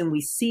the reason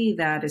we see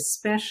that,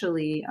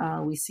 especially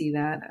we see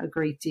that a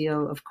great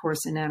deal, of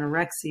course, in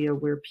anorexia,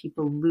 where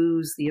people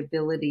lose the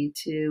ability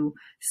to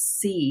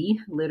see,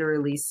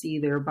 literally see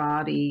their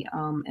body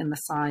in the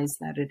size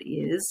that it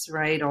is,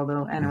 right?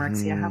 Although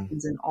anorexia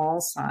happens in all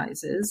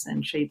sizes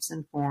and shapes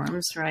and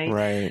forms, right?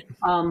 Right.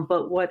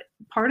 But what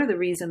part of the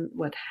reason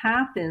what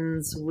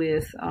happens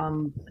with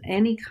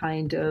any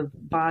kind of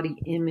body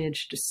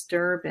image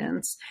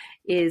disturbance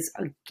is,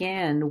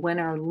 again, when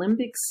our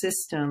limbic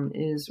system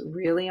is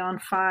really on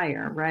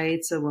fire, right?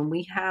 So when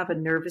we have a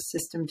nervous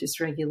system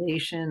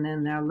dysregulation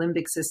and our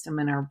limbic system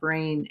in our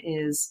brain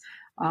is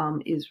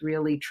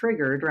really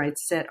triggered, right,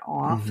 set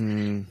off,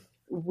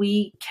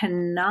 we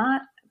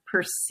cannot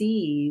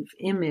perceive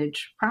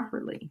image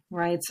properly,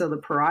 right? So the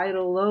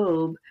parietal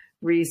lobe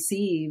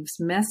receives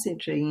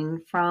messaging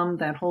from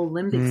that whole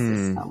limbic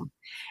system.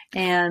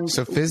 And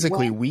so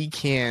physically we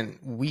can't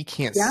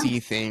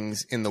see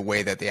things in the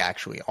way that they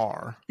actually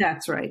are.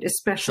 That's right.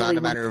 Especially it's not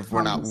a matter of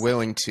we're not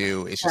willing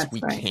to, it's just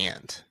we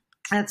can't.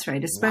 That's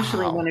right.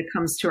 Especially when it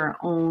comes to our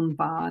own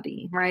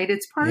body, right?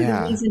 It's part of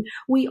the reason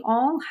we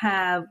all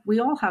have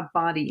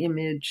body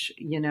image,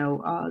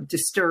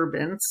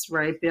 disturbance,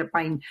 right?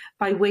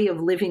 By way of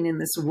living in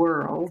this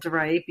world,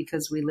 right?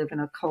 Because we live in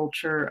a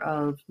culture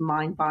of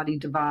mind-body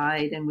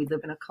divide, and we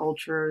live in a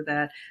culture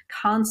that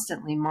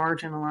constantly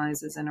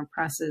marginalizes and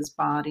oppresses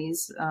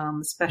bodies,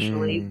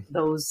 especially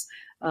those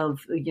of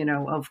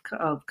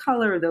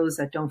color, those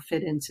that don't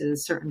fit into a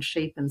certain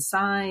shape and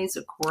size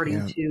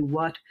according to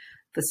what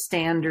the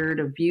standard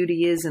of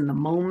beauty is in the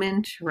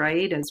moment,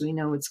 right? As we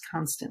know, it's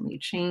constantly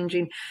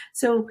changing.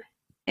 So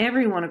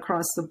everyone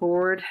across the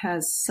board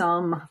has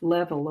some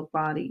level of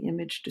body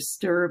image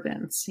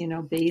disturbance,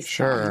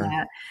 based on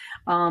that.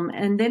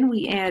 And then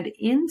we add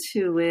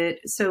into it,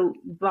 so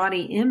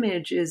body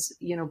image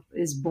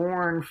is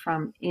born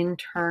from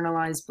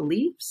internalized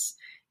beliefs.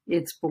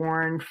 It's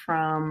born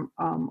from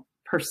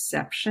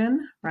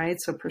perception, right?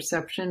 So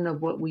perception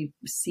of what we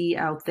see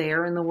out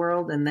there in the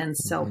world, and then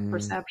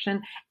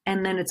self-perception.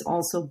 And then it's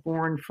also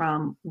born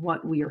from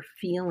what we are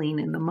feeling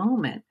in the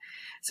moment.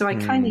 So I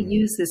kind of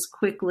use this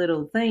quick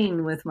little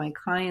thing with my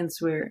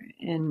clients where,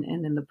 and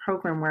in the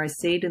program, where I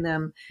say to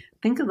them,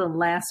 think of the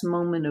last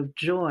moment of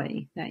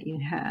joy that you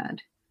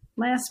had.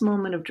 Last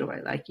moment of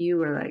joy, like you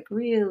were like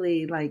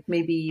really, like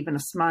maybe even a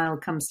smile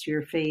comes to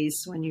your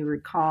face when you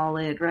recall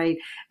it, right?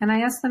 And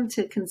I asked them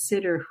to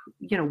consider,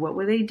 what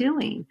were they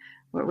doing?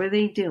 What were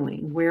they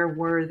doing? Where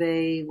were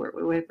they? What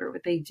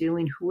were they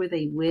doing? Who were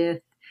they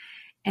with?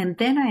 And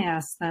then I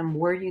asked them,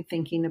 were you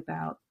thinking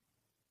about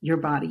your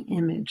body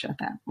image at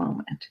that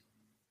moment?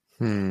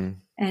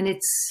 And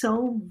it's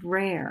so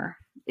rare,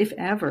 if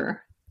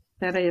ever,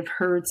 that I have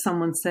heard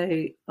someone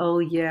say, oh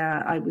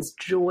yeah, I was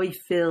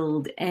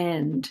joy-filled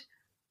and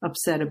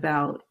upset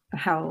about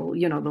how,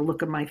 the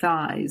look of my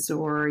thighs,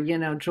 or,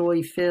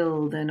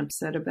 joy-filled and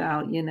upset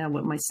about,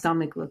 what my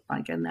stomach looked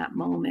like in that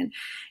moment.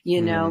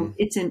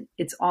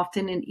 It's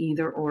often an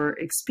either or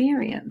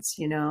experience,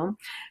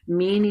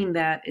 meaning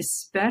that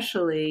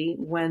especially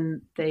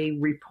when they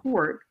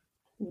report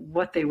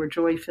what they were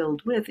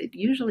joy-filled with, it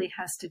usually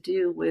has to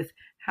do with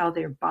how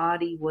their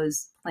body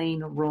was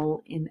playing a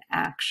role in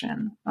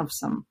action of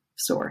some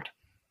sort.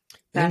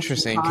 That's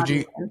interesting.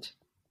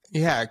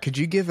 Could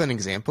you give an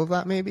example of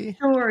that maybe?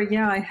 Sure.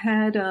 Yeah. I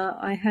had a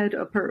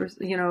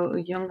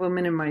young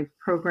woman in my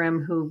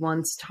program who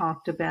once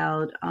talked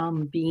about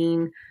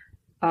being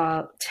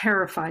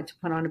terrified to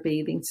put on a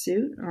bathing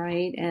suit,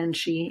 right? And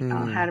she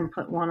hadn't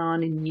put one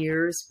on in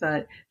years,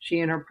 but she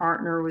and her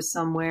partner was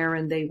somewhere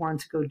and they wanted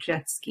to go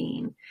jet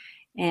skiing.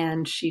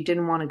 And she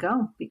didn't want to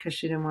go because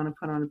she didn't want to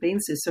put on a bathing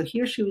suit. So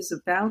here she was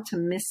about to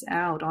miss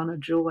out on a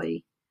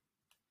joy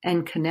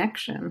and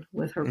connection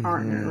with her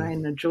partner, right?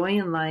 And a joy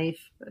in life,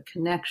 a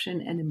connection,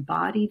 an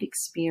embodied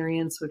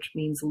experience, which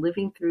means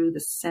living through the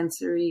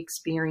sensory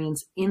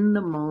experience in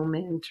the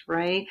moment,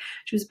 right?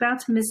 She was about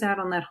to miss out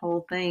on that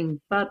whole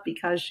thing, but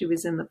because she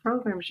was in the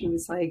program, she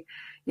was like,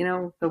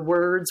 the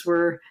words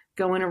were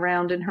going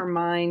around in her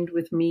mind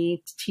with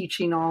me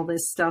teaching all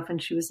this stuff.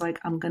 And she was like,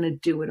 I'm going to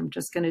do it. I'm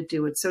just going to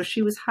do it. So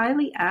she was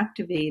highly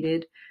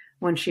activated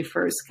when she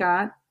first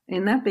got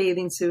in that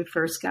bathing suit,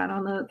 first got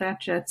on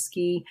that jet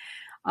ski.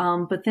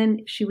 But then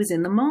she was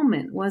in the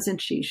moment,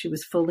 wasn't she? She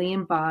was fully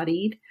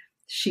embodied.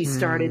 She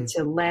started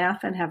to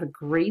laugh and have a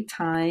great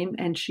time.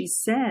 And she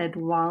said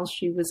while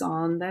she was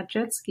on that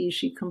jet ski,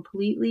 she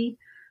completely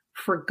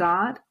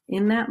forgot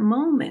in that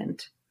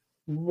moment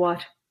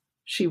what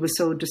she was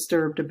so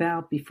disturbed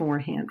about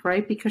beforehand,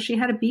 right? Because she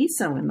had to be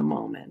so in the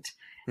moment.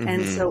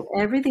 And so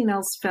everything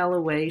else fell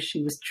away.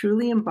 She was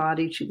truly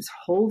embodied. She was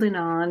holding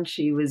on.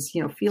 She was,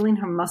 feeling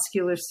her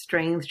muscular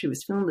strength. She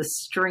was feeling the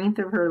strength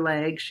of her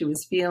legs. She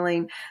was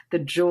feeling the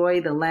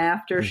joy, the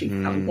laughter. She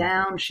fell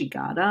down. She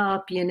got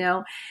up,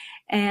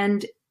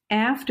 and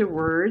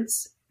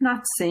afterwards,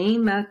 not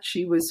saying that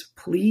she was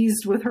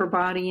pleased with her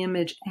body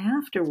image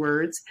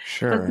afterwards,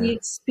 but the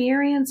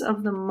experience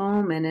of the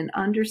moment and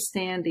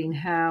understanding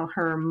how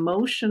her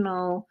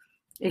emotional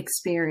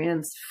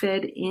experience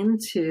fed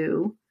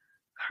into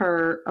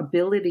her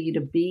ability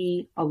to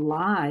be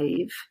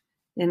alive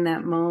in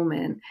that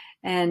moment,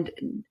 and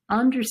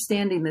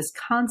understanding this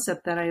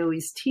concept that I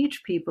always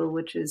teach people,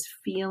 which is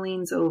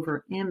feelings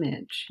over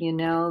image,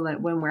 that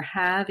when we're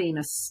having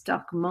a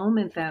stuck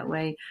moment that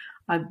way,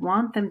 I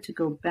want them to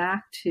go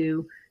back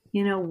to,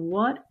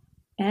 what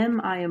am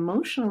I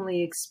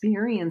emotionally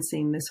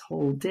experiencing this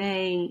whole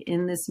day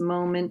in this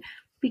moment?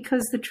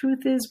 Because the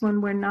truth is,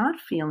 when we're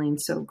not feeling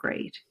so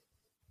great,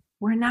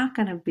 we're not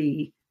going to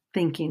be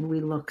thinking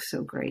we look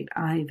so great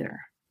either.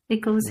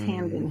 It goes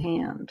hand in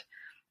hand.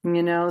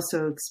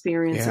 So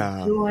experience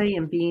of joy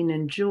and being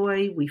in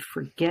joy, we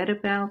forget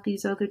about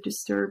these other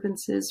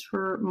disturbances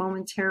for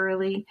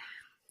momentarily.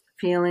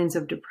 Feelings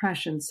of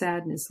depression,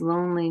 sadness,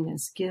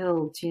 loneliness,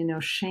 guilt,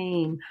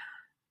 shame.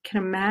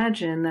 Can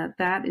imagine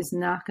that is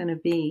not going to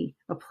be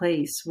a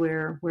place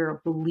where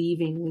we're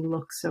believing we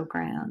look so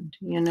grand,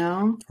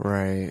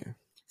 Right.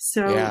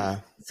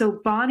 So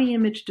body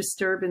image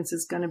disturbance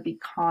is going to be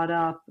caught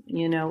up,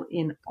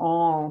 in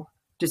all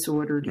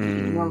disordered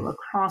eating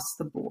across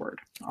the board,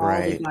 all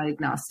the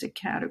diagnostic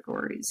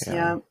categories.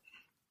 So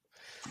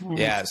I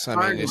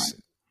mean,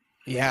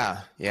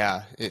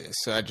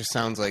 so it just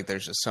sounds like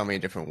there's just so many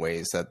different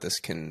ways that this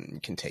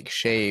can take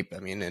shape. I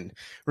mean, and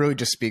really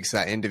just speaks to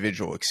that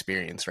individual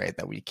experience, right?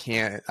 That we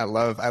can't. I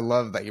love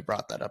that you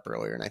brought that up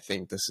earlier, and I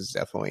think this is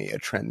definitely a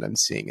trend I'm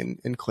seeing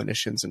in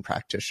clinicians and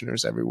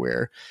practitioners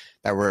everywhere,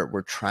 that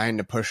we're trying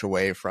to push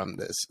away from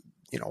this,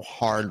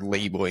 hard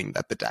labeling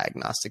that the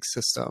diagnostic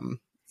system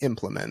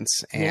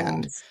implements.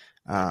 And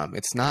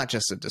it's not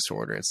just a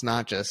disorder, it's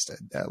not just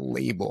a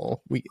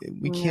label. We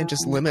can't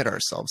just limit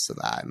ourselves to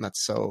that, and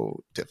that's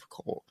so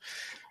difficult.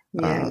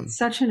 It's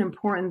such an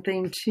important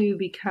thing too,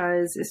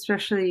 because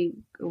especially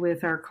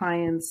with our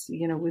clients,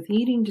 with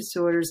eating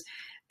disorders,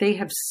 they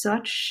have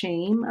such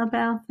shame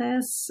about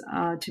this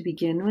to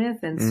begin with,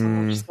 and so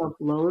much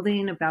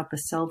self-loathing about the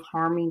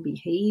self-harming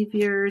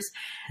behaviors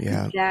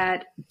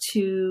that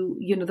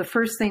the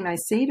first thing I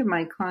say to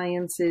my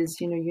clients is,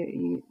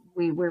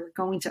 we're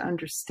going to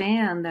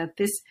understand that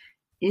this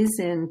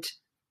isn't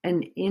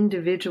an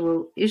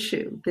individual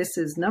issue. This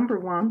is, number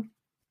one,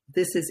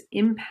 this is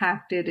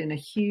impacted in a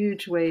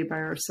huge way by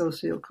our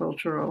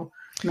sociocultural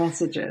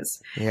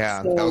messages.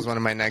 Yeah, so that was one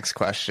of my next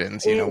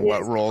questions.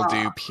 What role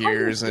do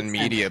peers 100%. And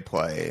media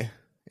play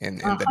in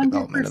the 100%.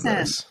 Development of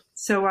this?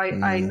 So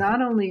I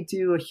not only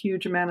do a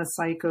huge amount of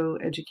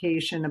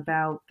psychoeducation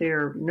about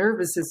their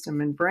nervous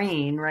system and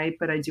brain, right,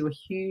 but I do a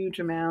huge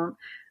amount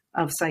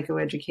of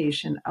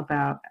psychoeducation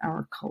about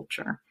our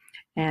culture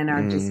and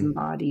our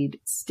disembodied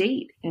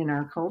state in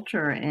our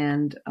culture,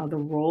 and the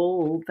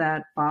role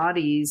that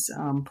bodies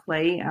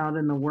play out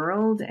in the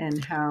world,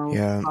 and how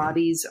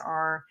bodies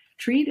are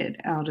treated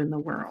out in the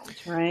world,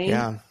 right?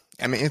 Yeah.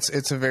 I mean,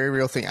 it's a very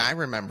real thing. I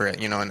remember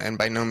it, and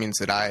by no means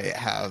did I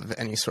have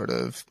any sort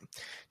of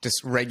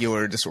just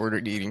regular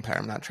disordered eating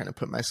pattern. I'm not trying to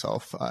put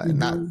myself in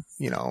that,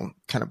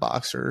 kind of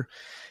box or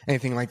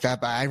anything like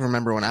that. But I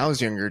remember when I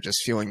was younger,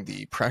 just feeling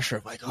the pressure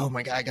of like, oh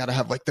my God, I got to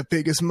have like the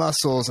biggest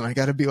muscles, and I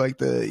got to be like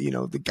the,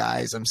 the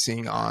guys I'm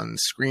seeing on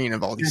screen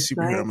of all these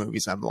superhero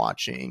movies I'm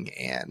watching,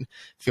 and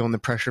feeling the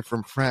pressure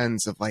from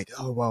friends of like,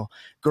 oh, well,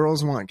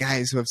 girls want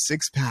guys who have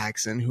six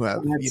packs and who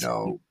have,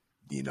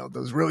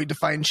 those really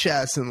defined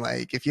chests. And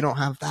like, if you don't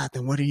have that,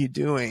 then what are you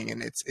doing?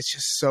 And it's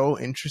just so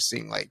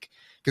interesting. Like,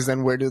 because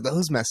then where do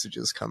those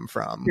messages come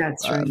from?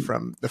 That's right.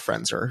 From the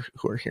friends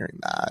who are hearing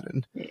that.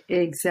 And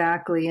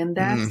exactly. And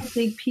that's a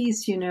big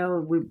piece,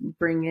 we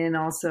bring in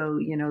also,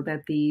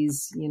 that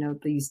these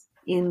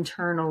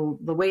internal,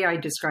 the way I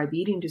describe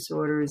eating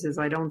disorders is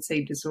I don't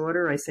say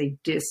disorder, I say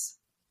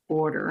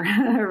disorder,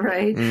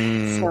 right?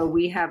 So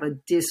we have a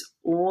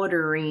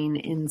disordering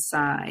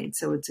inside.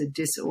 So it's a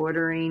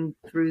disordering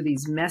through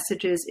these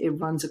messages. It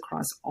runs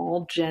across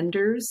all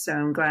genders. So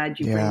I'm glad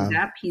you bring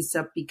that piece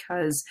up,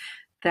 because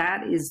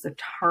that is the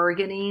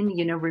targeting.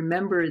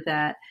 Remember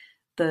that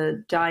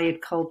the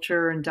diet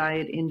culture and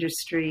diet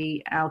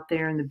industry out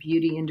there in the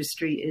beauty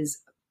industry is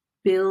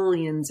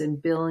billions and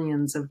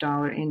billions of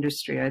dollar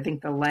industry. I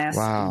think the last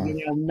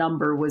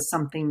number was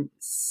something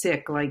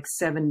sick, like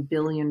 $7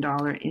 billion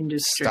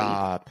industry.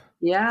 Stop.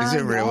 Yeah. Is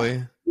it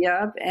really?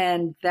 Yep.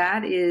 And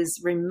that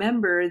is,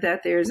 remember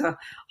that there's a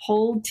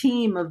whole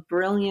team of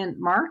brilliant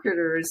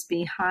marketers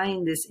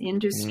behind this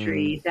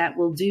industry that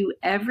will do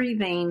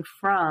everything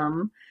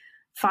from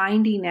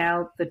finding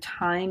out the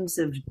times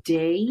of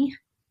day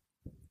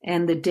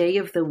and the day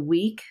of the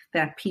week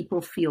that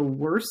people feel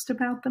worst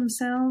about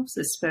themselves,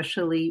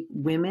 especially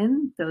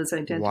women, those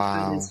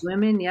identified as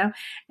women. Yeah.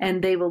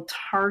 And they will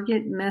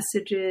target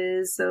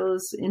messages,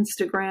 those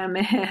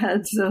Instagram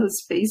ads, those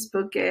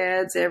Facebook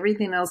ads,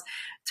 everything else,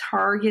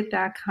 target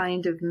that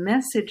kind of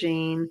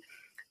messaging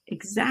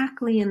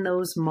exactly in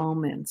those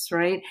moments,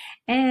 right?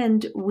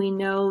 And we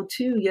know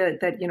too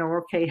that,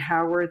 okay,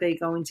 how are they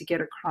going to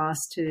get across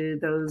to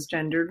those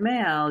gendered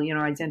male,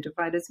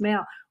 identified as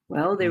male?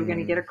 Well, they were going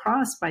to get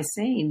across by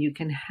saying you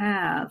can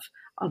have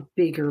a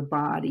bigger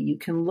body. You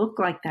can look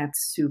like that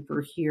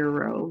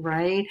superhero,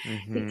 right?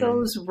 It Mm-hmm.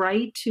 goes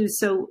right to,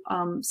 so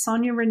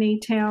Sonia Renee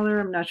Taylor,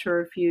 I'm not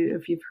sure if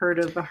you've heard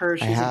of her.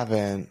 I She's a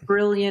haven't.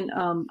 brilliant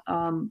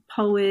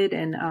poet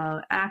and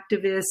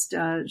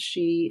activist.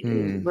 She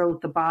Hmm.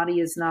 wrote "The Body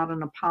Is Not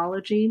an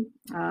Apology."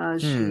 Hmm.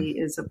 She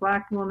is a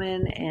Black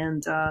woman,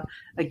 and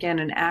again,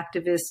 an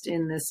activist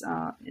in this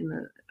in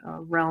the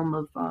realm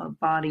of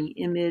body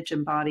image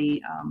and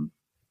body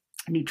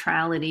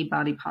neutrality,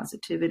 body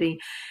positivity.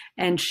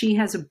 And she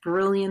has a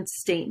brilliant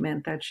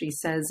statement that she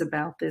says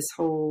about this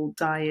whole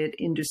diet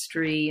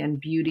industry and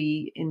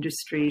beauty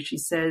industry. She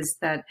says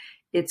that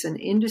it's an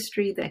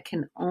industry that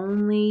can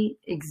only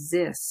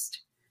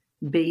exist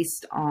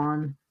based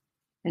on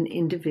an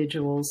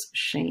individual's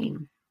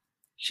shame.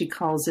 She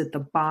calls it the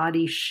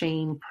body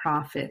shame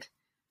profit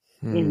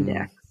Hmm.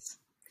 index.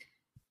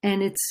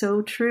 And it's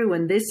so true.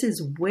 And this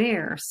is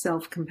where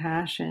self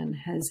compassion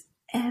has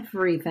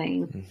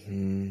everything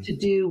Mm-hmm. to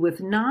do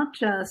with not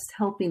just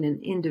helping an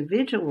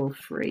individual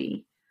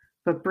free,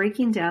 but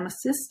breaking down a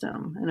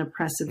system, an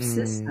oppressive Mm.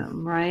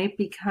 system, right?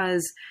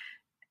 Because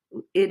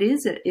it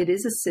is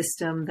a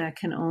system that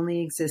can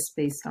only exist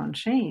based on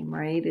shame,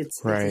 right? It's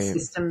a Right.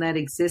 system that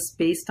exists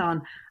based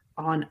on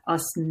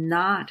us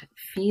not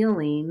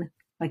feeling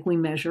like we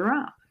measure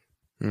up.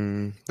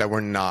 That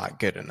we're not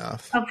good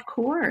enough, Of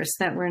course,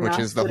 that we're which not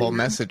is the good whole enough.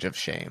 message of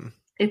shame.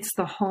 It's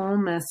the whole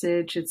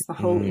message, it's the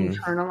whole Mm.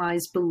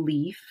 internalized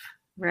belief,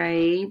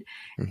 right?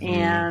 Mm-hmm.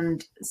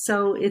 And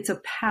so it's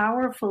a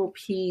powerful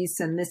piece.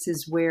 And this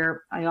is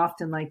where I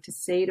often like to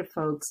say to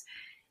folks,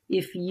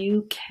 if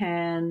you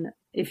can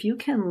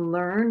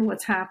learn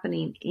what's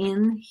happening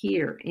in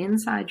here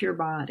inside your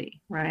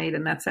body, right?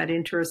 And that's that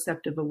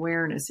interoceptive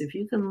awareness. If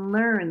you can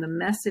learn the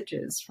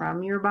messages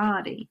from your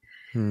body,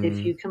 if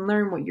Hmm. you can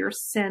learn what you're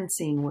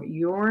sensing, what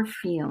you're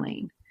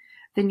feeling,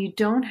 then you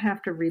don't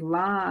have to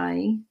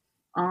rely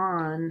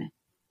on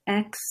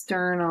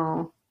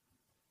external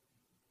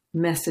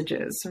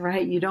messages,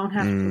 right? You don't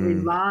have to Mm.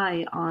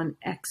 rely on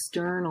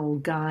external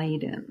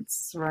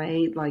guidance,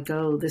 right? Like,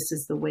 oh, this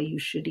is the way you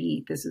should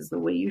eat. This is the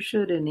way you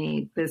shouldn't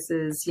eat. This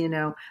is,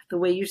 the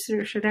way you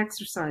should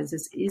exercise.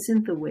 This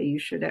isn't the way you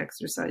should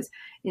exercise.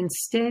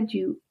 Instead,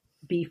 you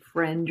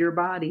befriend your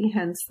body,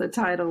 hence the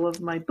title of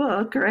my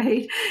book,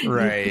 right? You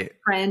Right.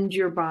 befriend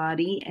your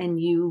body and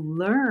you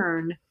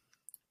learn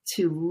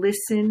to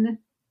listen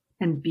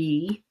and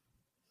be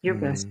your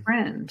best Hmm.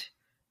 friend,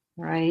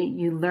 right?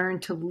 You learn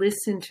to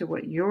listen to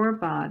what your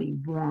body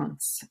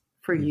wants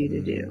for you to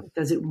Mm-hmm. do.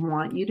 Does it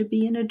want you to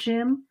be in a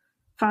gym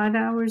 5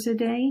 hours a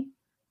day,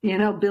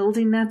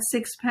 building that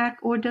six pack?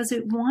 Or does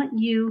it want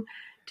you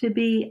to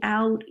be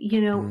out, in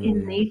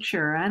Mm.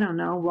 nature? I don't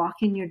know,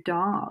 walking your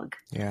dog,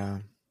 Yeah.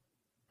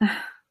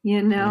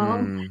 you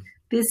know? Mm.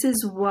 This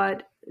is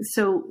what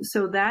so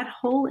that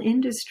whole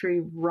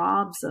industry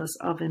robs us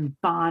of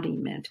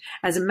embodiment.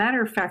 As a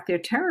matter of fact, they're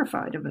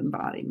terrified of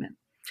embodiment,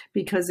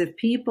 because if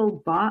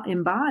people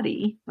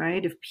embody,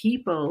 right, if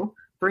people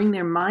bring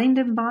their mind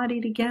and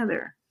body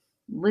together,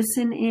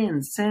 listen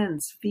in,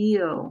 sense,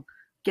 feel,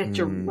 get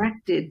Mm.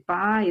 directed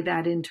by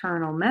that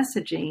internal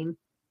messaging,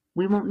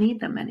 we won't need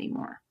them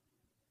anymore.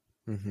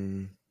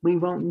 Mm-hmm. We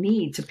won't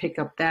need to pick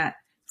up that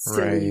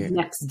silly Right.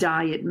 Next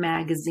Diet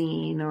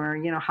magazine, or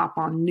hop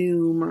on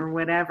Noom or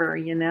whatever.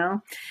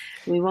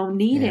 We won't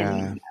need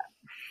any Yeah. of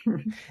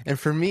that. And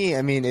for me,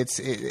 I mean,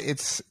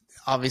 it's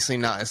obviously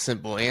not a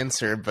simple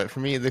answer, but for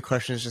me, the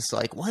question is just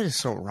like, what is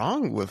so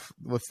wrong with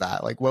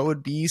that? Like, what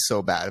would be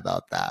so bad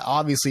about that?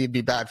 Obviously, it'd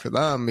be bad for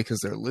them because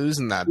they're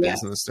losing that Yeah.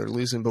 business, they're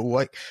losing.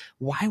 But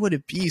why would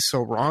it be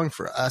so wrong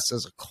for us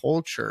as a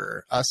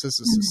culture, us as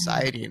a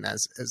society, and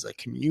as a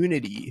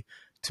community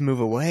to move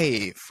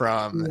away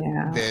from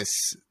Yeah,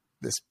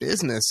 this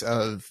business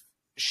of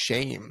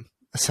shame,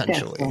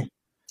 that's right. essentially?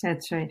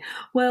 That's right.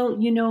 Well,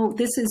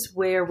 this is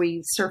where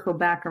we circle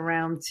back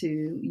around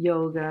to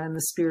yoga and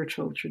the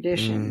spiritual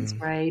traditions,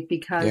 Mm, right?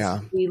 Because yeah.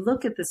 we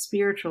look at the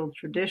spiritual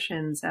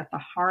traditions, at the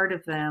heart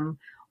of them,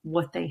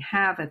 what they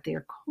have at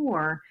their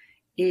core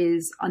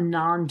is a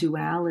non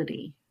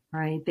duality,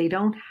 right? They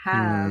don't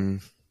have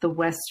Mm, the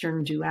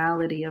Western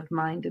duality of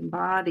mind and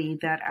body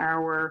that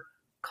our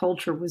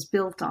culture was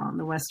built on.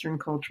 The Western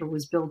culture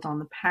was built on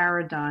the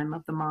paradigm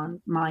of the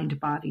mind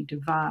body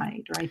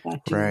divide, right?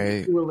 That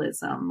right.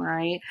 dualism,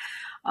 right?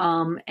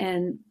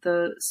 And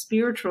the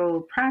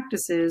spiritual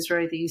practices,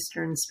 right? The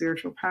Eastern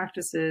spiritual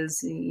practices,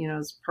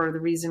 is part of the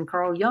reason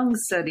Carl Jung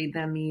studied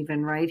them,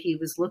 even, right? He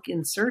was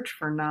in search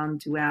for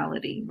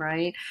non-duality,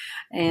 right?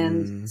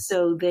 And Mm,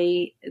 so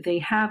they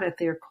have at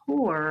their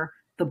core,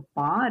 the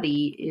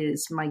body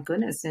is, my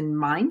goodness, in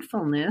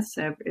mindfulness,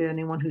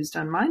 anyone who's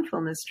done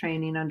mindfulness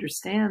training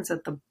understands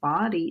that the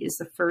body is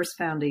the first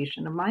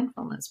foundation of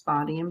mindfulness,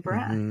 body and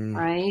breath, mm-hmm.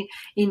 right?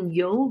 In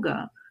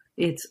yoga,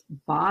 it's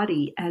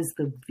body as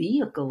the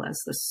vehicle, as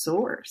the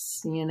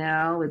source,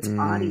 it's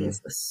body Mm, as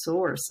the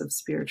source of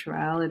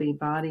spirituality,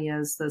 body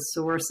as the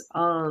source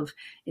of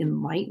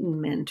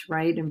enlightenment,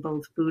 right? In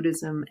both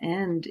Buddhism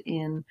and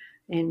in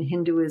in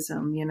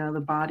Hinduism,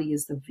 the body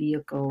is the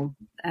vehicle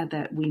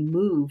that we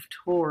move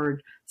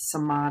toward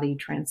samadhi,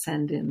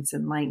 transcendence,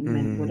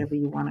 enlightenment, Mm, whatever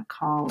you want to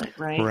call it,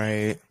 right?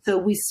 right. So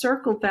we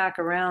circle back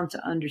around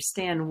to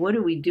understand what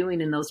are we doing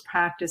in those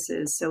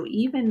practices. So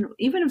even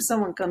if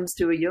someone comes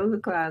to a yoga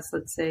class,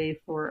 let's say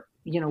for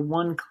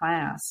one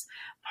class,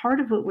 part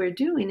of what we're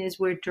doing is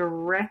we're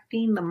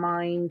directing the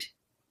mind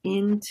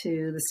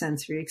into the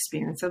sensory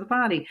experience of the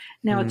body.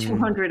 Now, a Mm,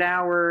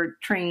 200-hour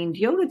trained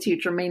yoga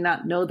teacher may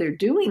not know they're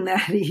doing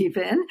that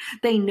even.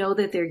 They know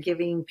that they're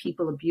giving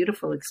people a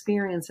beautiful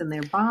experience in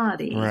their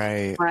body,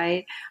 right.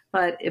 right?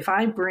 But if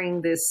I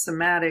bring this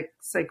somatic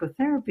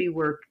psychotherapy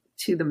work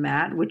to the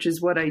mat, which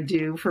is what I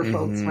do for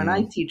folks when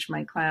I Mm-hmm. teach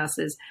my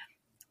classes,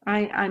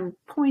 I'm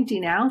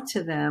pointing out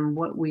to them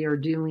what we are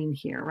doing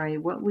here,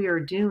 right? What we are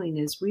doing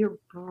is we are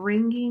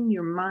bringing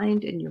your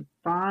mind and your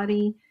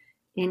body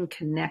in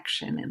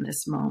connection in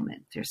this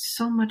moment. There's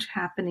so much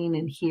happening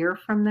in here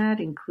from that,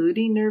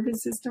 including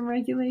nervous system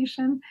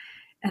regulation.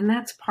 And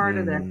that's part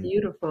of that Mm,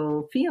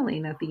 beautiful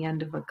feeling at the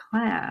end of a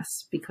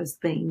class, because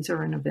things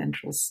are in a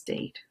ventral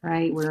state,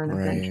 right? We're in a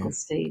ventral right.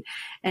 state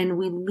and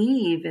we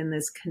leave in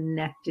this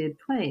connected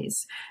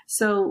place.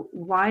 So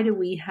why do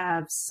we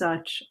have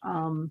such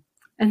an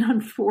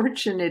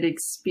unfortunate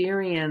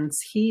experience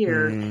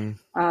here?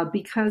 Mm,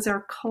 Because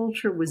our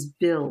culture was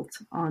built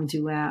on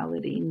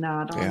duality,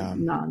 not on yeah.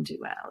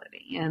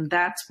 non-duality. And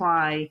that's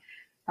why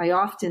I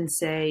often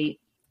say,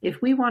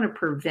 if we want to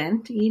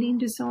prevent eating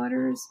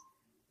disorders,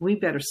 we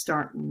better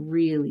start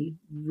really,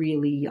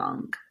 really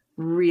young,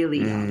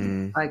 really young.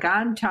 Mm, Like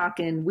I'm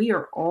talking, we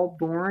are all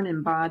born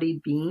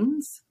embodied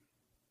beings.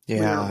 We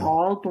are yeah.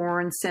 all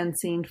born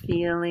sensing,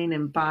 feeling,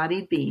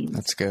 embodied beings.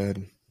 That's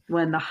good.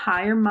 When the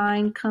higher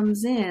mind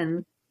comes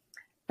in,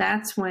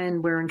 that's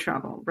when we're in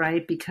trouble,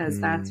 right? Because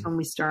that's Mm, when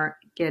we start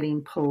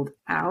getting pulled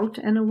out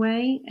and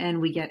away, and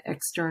we get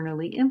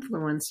externally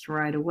influenced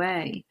right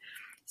away.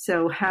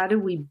 So how do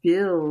we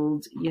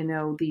build,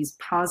 these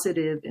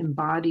positive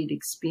embodied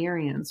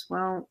experience?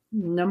 Well,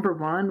 number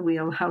one, we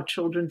allow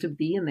children to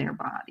be in their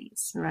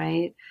bodies,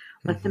 right?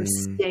 Let them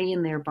mm-hmm. stay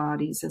in their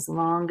bodies as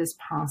long as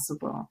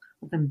possible.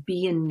 Let them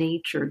be in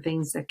nature,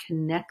 things that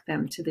connect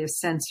them to their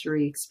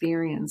sensory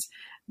experience.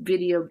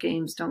 Video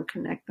games don't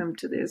connect them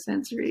to their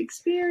sensory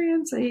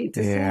experience, I hate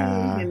to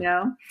Yeah. say,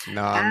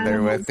 No, I'm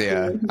there Animals with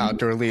you. do.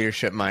 Outdoor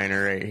leadership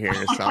minor right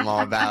here, so I'm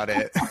all about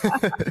it.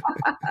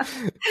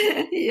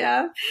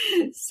 Yeah.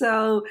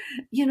 So,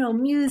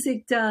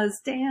 music does,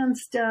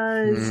 dance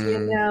does,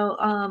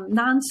 Mm,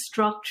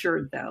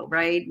 non-structured though,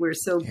 right? We're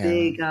so yeah.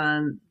 big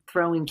on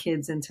throwing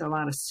kids into a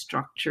lot of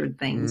structured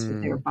things with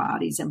their Mm,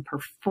 bodies and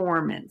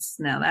performance.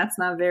 Now, that's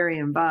not very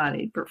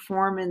embodied.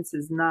 Performance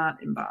is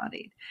not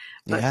embodied,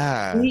 but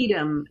yeah.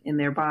 freedom in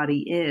their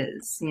body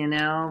is,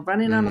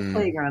 running on a Mm,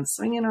 playground,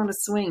 swinging on a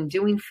swing,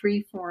 doing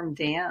free form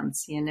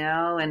dance, and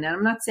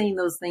I'm not saying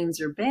those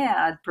things are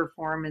bad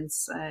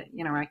performance,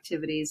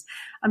 activities.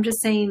 I'm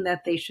just saying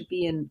that they should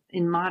be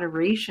in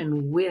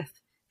moderation with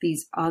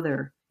these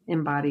other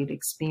embodied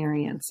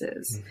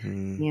experiences.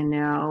 hmm.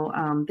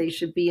 They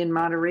should be in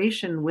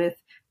moderation with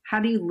how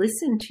do you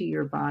listen to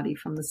your body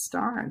from the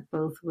start,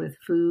 both with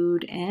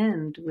food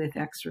and with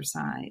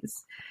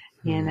exercise.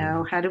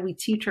 Mm, How do we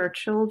teach our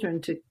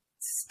children to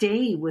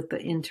stay with the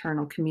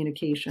internal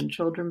communication?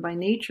 Children by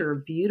nature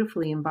are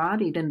beautifully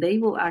embodied, and they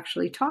will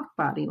actually talk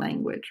body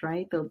language,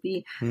 right? They'll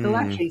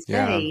actually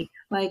yeah. say,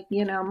 like,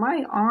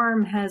 my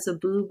arm has a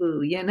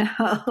boo-boo,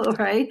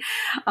 right?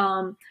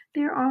 Um,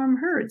 their arm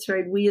hurts,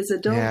 right? We as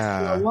adults Yeah.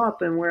 grow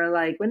up and we're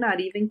like, we're not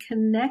even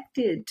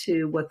connected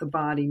to what the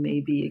body may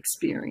be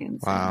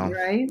experiencing, Wow.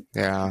 right?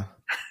 Yeah.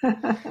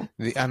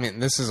 I mean,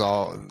 this is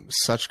all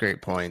such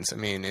great points. I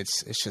mean,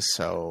 it's just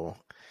so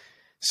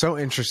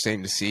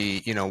interesting to see,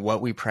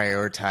 what we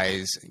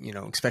prioritize,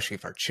 especially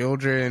for our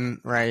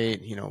children,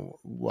 right?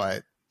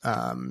 What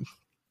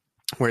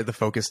where the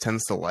focus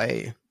tends to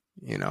lay,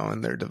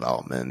 in their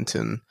development,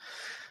 and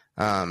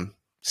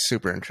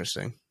super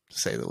interesting to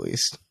say the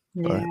least.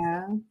 But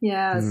Yeah,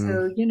 yeah.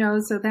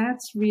 mm, So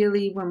that's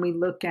really when we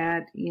look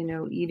at,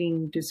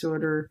 eating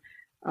disorder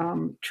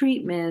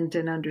treatment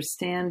and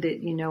understand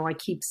it, I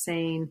keep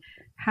saying,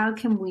 how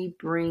can we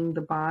bring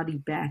the body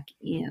back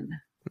in,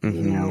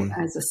 hmm,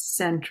 as a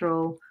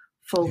central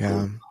focal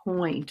yeah,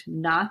 point,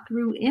 not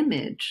through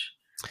image,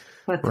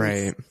 but through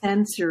right.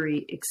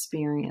 sensory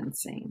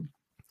experiencing.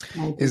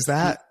 Right?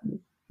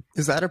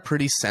 Is that a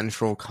pretty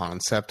central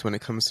concept when it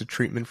comes to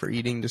treatment for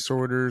eating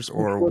disorders,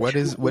 or what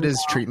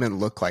does treatment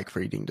look like for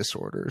eating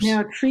disorders?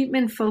 Now,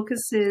 treatment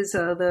focuses,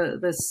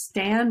 the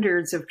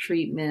standards of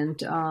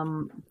treatment,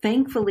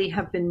 thankfully,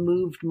 have been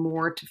moved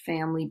more to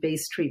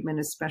family-based treatment,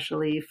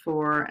 especially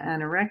for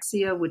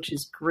anorexia, which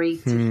is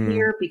great to Hmm.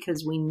 hear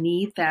because we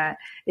need that.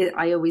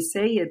 I always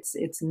say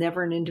it's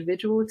never an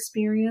individual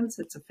experience;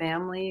 it's a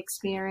family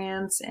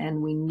experience,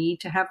 and we need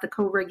to have the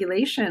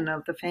co-regulation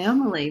of the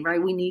family,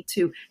 right? We need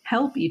to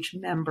help each each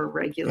member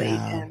regulate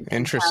Yeah, and have that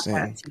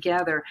interesting.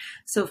 together.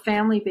 So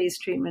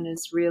family-based treatment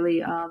is really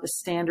the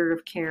standard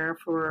of care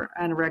for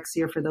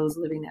anorexia for those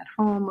living at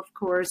home, of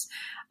course.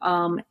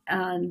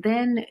 And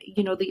then,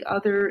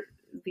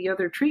 the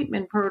other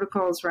treatment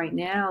protocols right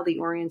now, the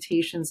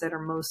orientations that are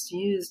most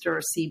used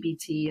are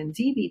CBT and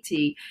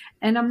DBT.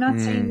 And I'm not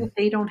saying Mm, that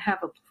they don't have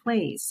a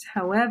place.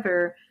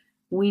 However,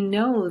 we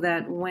know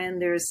that when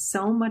there's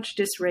so much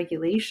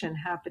dysregulation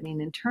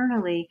happening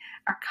internally,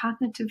 our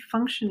cognitive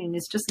functioning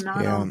is just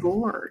not yeah. on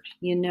board,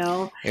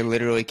 It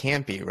literally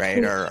can't be, right?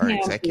 It Our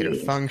can't executive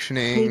be.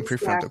 functioning,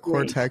 prefrontal Exactly.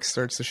 cortex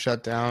starts to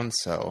shut down.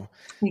 So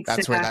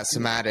that's where that Exactly.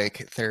 somatic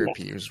Yeah.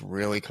 therapy is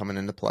really coming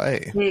into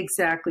play.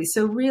 Exactly.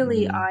 So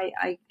really, Mm,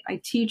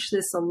 I teach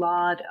this a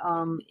lot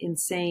in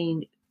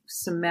saying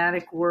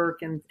somatic work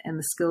and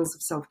the skills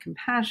of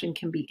self-compassion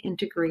can be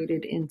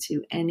integrated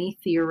into any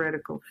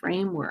theoretical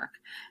framework.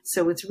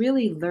 So it's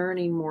really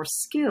learning more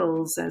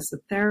skills as a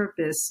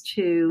therapist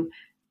to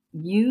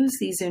use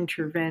these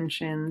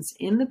interventions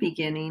in the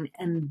beginning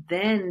and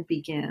then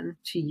begin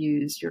to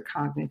use your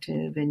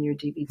cognitive and your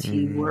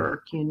DBT mm,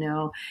 work,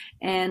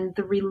 and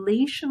the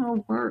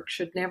relational work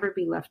should never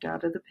be left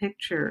out of the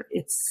picture.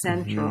 It's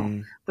central.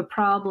 hmm. The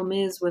problem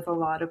is with a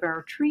lot of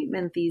our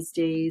treatment these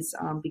days,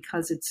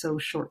 because it's so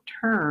short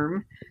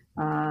term,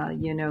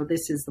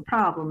 this is the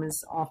problem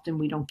is often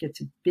we don't get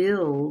to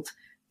build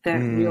that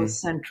real Mm,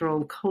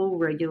 central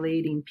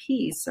co-regulating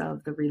piece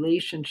of the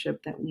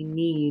relationship that we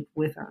need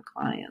with our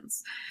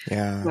clients.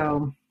 yeah.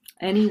 So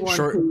anyone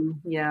Short. who,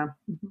 yeah.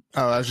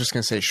 Oh, I was just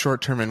gonna say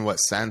short term in what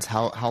sense?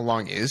 How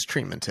long is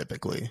treatment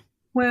typically?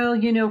 Well,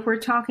 if we're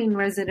talking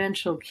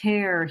residential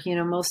care,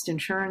 most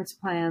insurance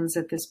plans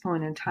at this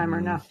point in time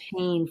are Mm, not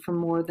paying for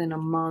more than a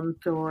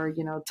month or,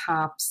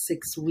 top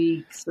 6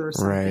 weeks or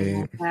something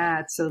right. like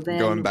that. So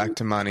Going then back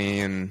to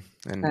money and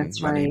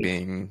that's money right.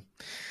 being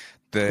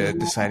Yeah, the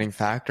deciding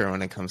factor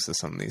when it comes to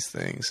some of these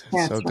things.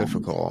 It's so that's right.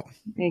 difficult.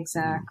 Mm,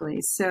 Exactly.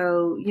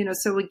 So,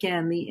 so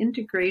again, the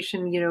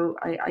integration,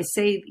 I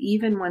say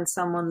even when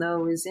someone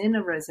though is in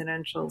a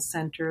residential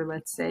center,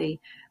 let's say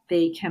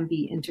they can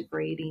be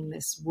integrating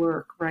this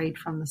work right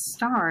from the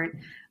start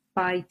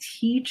by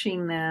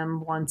teaching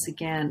them once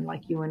again,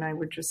 like you and I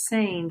were just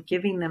saying,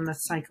 giving them the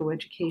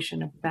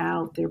psychoeducation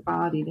about their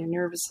body, their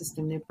nervous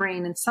system, their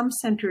brain. And some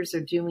centers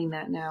are doing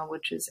that now,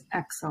 which is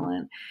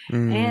excellent.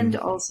 And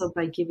mm, also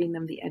by giving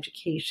them the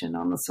education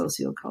on the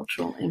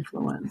sociocultural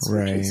influence,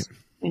 which right. is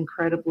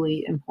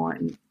incredibly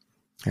important.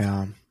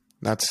 Yeah.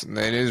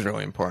 It is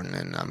really important,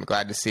 and I'm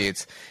glad to see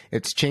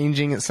it's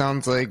changing. It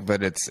sounds like,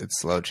 but it's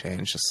slow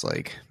change, just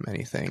like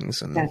many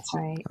things, and That's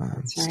right.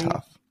 That's it's right.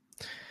 tough.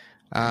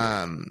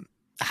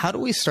 How do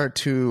we start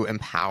to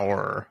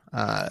empower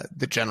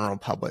the general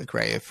public,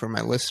 right? For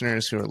my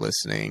listeners who are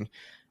listening,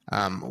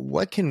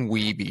 what can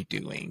we be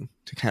doing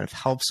to kind of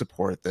help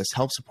support this,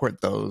 help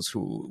support those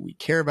who we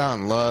care about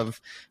and love,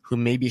 who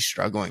may be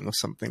struggling with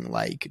something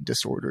like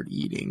disordered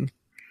eating?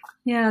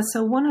 Yeah,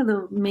 so one of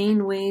the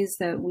main ways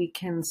that we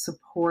can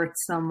support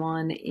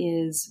someone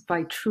is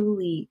by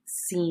truly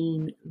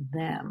seeing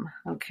them,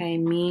 okay?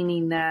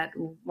 Meaning that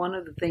one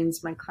of the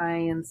things my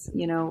clients,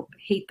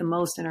 hate the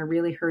most, and I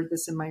really heard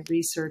this in my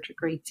research a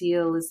great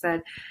deal, is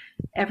that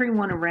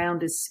everyone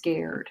around is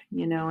scared,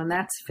 and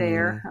that's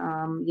fair.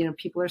 Mm,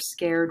 People are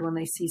scared when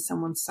they see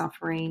someone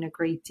suffering a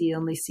great deal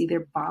and they see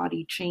their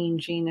body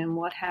changing and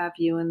what have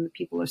you, and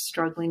people are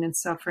struggling and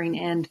suffering.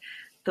 And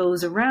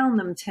those around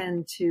them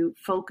tend to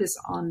focus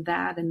on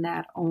that and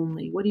that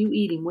only. What are you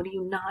eating? What are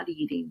you not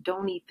eating?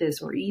 Don't eat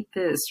this or eat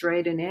this,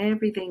 right? And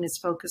everything is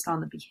focused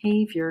on the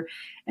behavior,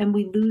 and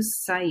we lose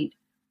sight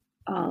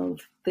of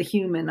the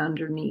human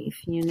underneath,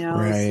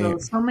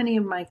 right. So many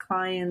of my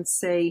clients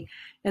say,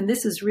 and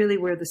this is really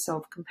where the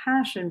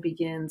self-compassion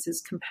begins,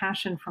 is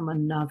compassion from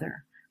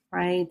another,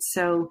 right?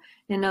 So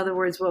in other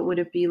words, what would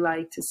it be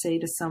like to say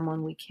to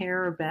someone we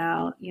care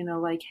about,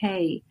 like,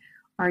 hey,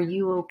 are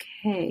you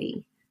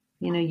okay?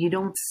 You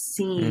don't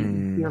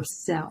seem Mm,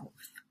 yourself.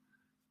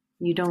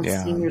 You don't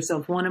see yeah.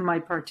 yourself. One of my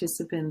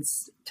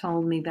participants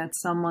told me that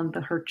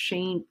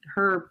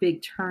her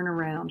big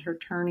turnaround, her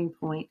turning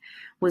point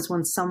was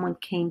when someone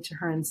came to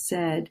her and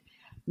said,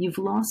 "You've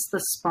lost the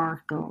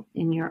sparkle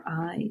in your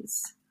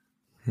eyes.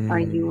 Are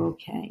you Mm,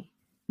 okay?"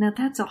 Now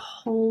that's a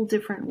whole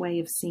different way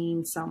of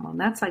seeing someone.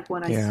 That's like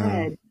what I yeah.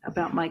 said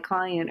about my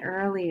client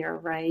earlier,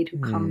 right? Who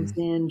comes Mm,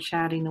 in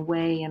chatting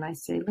away and I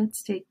say,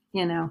 let's take,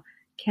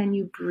 can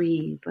you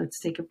breathe? Let's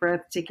take a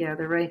breath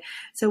together, right?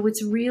 So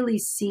it's really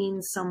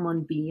seeing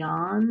someone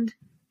beyond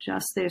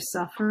just their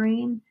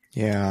suffering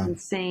yeah. and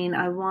saying,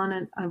 I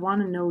want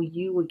to know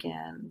you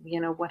again.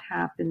 What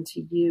happened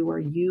to you? Are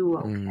you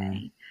Mm,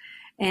 okay?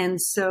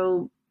 And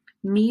so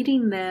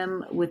meeting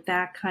them with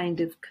that kind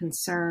of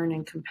concern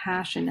and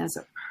compassion as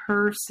a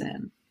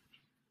person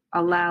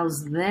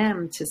allows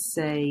them to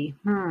say,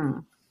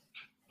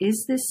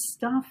 is this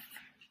stuff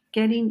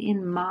getting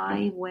in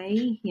my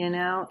way?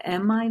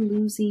 Am I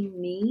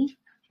losing me?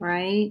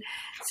 right?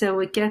 So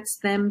it gets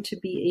them to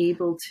be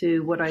able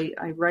to, what I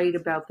write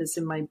about this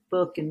in my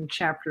book in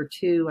chapter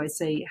 2, I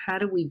say, how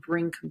do we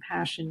bring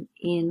compassion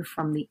in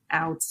from the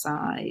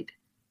outside,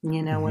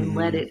 and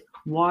let it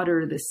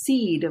water the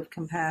seed of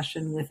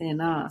compassion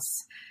within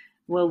us?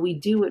 Well, we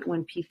do it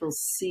when people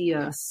see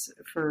us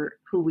for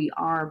who we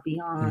are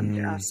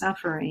beyond our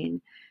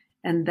suffering.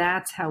 And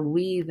that's how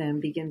we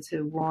then begin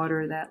to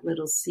water that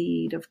little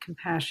seed of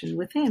compassion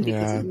within,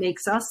 because it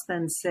makes us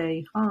then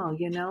say, oh,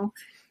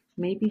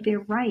 maybe they're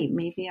right.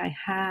 Maybe I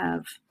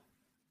have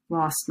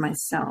lost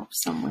myself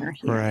somewhere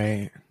here.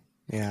 Right.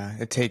 Yeah.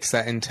 It takes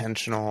that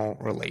intentional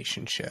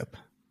relationship.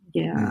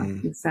 Yeah,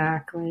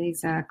 exactly.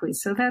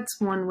 So that's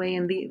one way.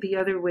 And the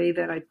other way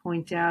that I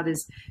point out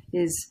is,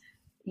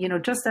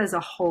 just as a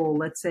whole,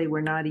 let's say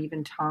we're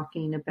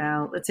talking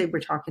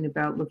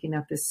about looking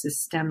at this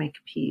systemic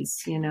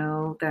piece,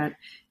 that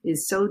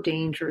is so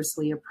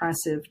dangerously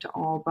oppressive to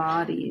all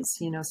bodies,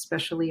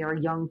 especially our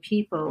young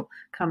people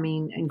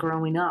coming and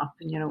growing up,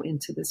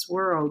 into this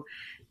world.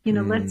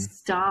 Let's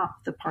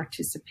stop the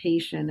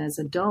participation as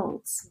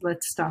adults.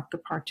 Let's stop the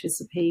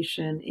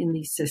participation in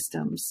these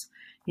systems.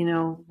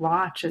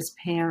 Watch as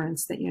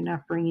parents that you're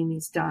not bringing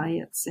these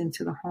diets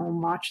into the home.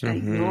 Watch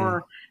that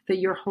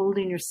you're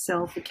holding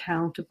yourself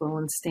accountable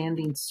and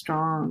standing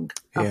strong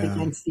up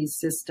against these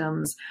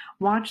systems.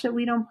 Watch that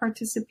we don't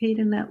participate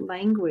in that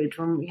language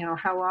when,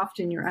 how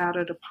often you're out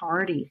at a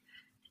party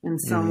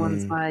and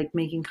someone's like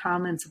making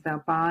comments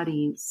about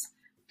bodies,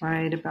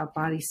 right? About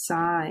body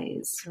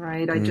size,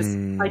 right? I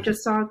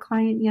just saw a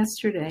client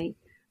yesterday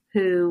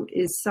who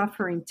is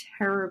suffering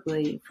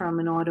terribly from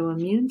an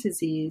autoimmune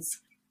disease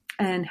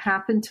and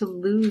happened to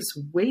lose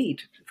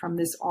weight from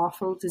this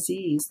awful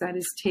disease that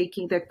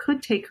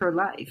could take her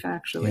life,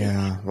 actually.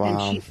 Yeah, wow.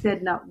 And she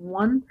said not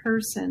one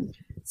person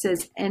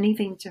says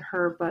anything to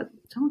her, but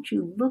don't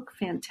you look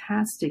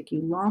fantastic?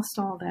 You lost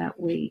all that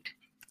weight.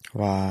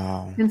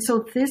 Wow. And so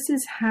this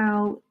is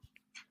how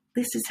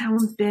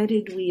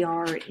embedded we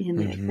are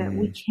in it, that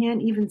we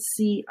can't even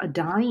see a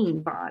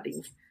dying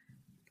body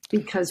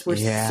because we're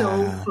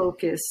so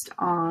focused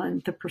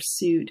on the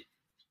pursuit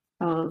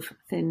of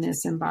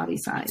thinness and body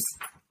size.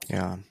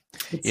 Yeah.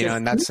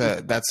 And that's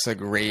a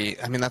great,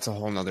 that's a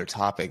whole nother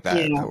topic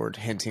that we're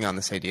hinting on,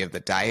 this idea of the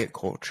diet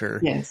culture.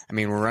 Yes.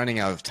 We're running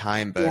out of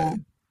time, but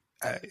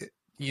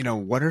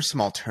what are some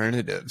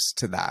alternatives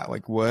to that?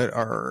 Like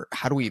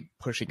how do we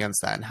push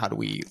against that, and how do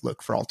we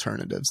look for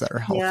alternatives that are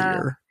healthier?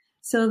 Yeah.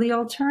 So the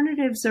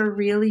alternatives are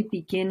really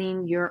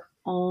beginning your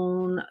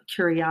own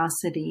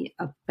curiosity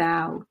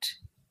about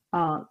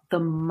the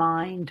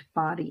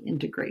mind-body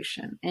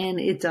integration. And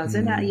it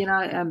doesn't,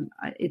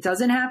 it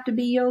doesn't have to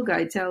be yoga.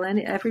 I tell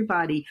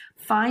everybody,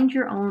 find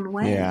your own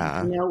way.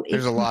 Yeah.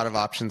 There's a lot of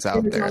options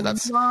out there.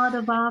 There's a lot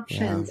of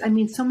options.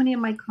 Yeah. So many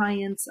of my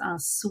clients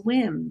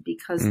swim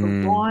because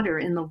the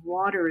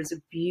water is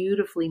a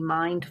beautifully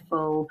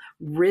mindful,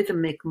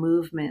 rhythmic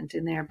movement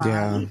in their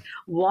body. Yeah.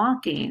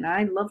 Walking.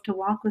 I love to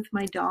walk with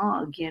my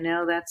dog.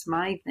 That's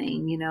my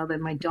thing, that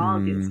my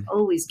dog is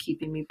always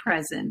keeping me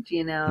present,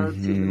 to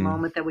the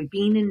moment that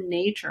being in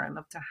nature. I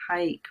love to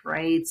hike,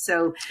 right?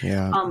 So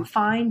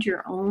find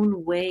your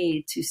own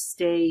way to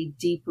stay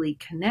deeply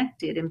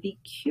connected and be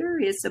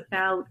curious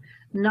about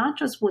not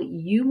just what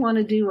you want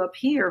to do up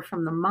here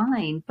from the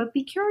mind, but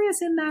be curious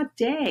in that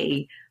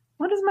day.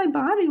 What does my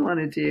body want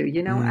to do?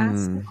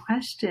 Ask the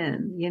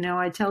question.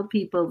 I tell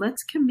people,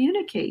 let's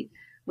communicate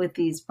with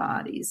these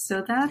bodies.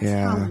 So that's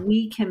how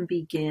we can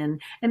begin.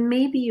 And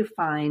maybe you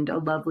find a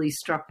lovely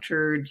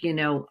structured,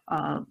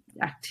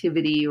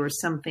 activity or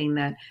something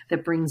that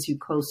brings you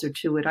closer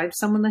to it. I have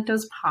someone that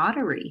does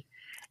pottery.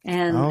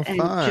 And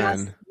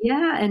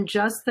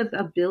just the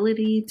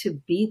ability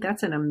to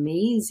that's an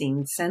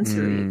amazing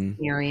sensory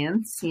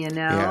experience,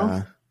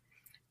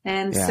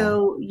 And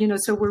so,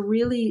 so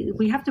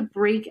we have to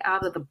break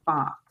out of the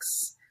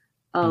box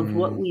of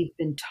what we've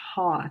been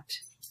taught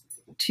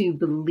to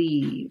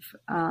believe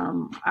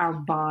our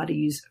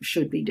bodies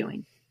should be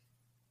doing.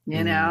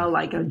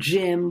 Like a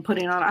gym,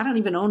 putting on, I don't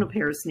even own a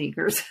pair of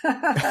sneakers.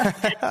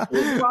 I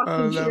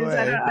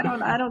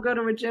don't go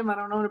to a gym. I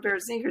don't own a pair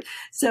of sneakers.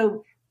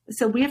 So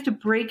we have to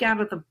break out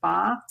of the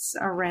box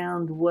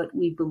around what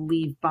we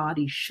believe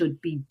bodies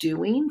should be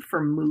doing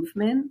for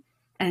movement,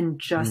 and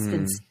just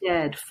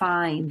instead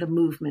find the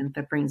movement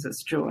that brings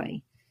us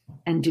joy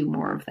and do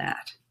more of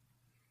that.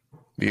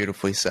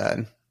 Beautifully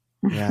said.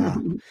 Yeah.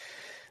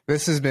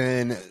 This has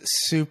been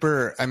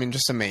super,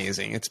 just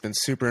amazing. It's been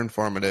super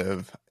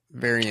informative,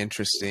 very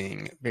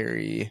interesting,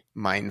 very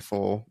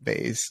mindful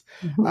base.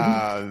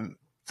 I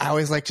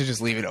always like to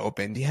just leave it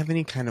open. Do you have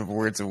any kind of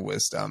words of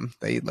wisdom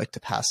that you'd like to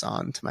pass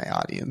on to my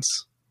audience?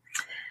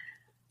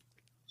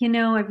 I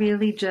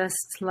really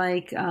just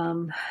like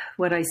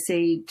what I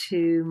say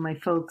to my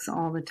folks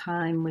all the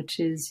time, which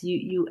is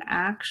you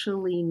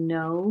actually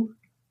know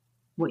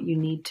what you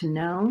need to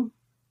know.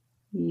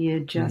 You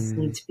just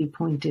need to be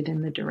pointed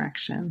in the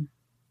direction.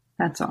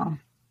 That's all.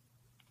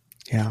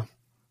 Yeah.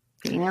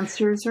 The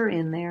answers are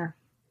in there.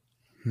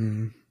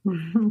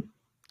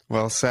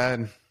 Well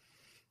said.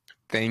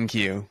 Thank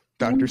you.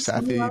 Dr. You're so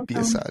Safi welcome.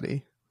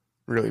 Biasati.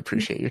 Really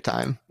appreciate your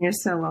time. You're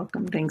so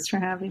welcome. Thanks for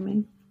having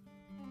me.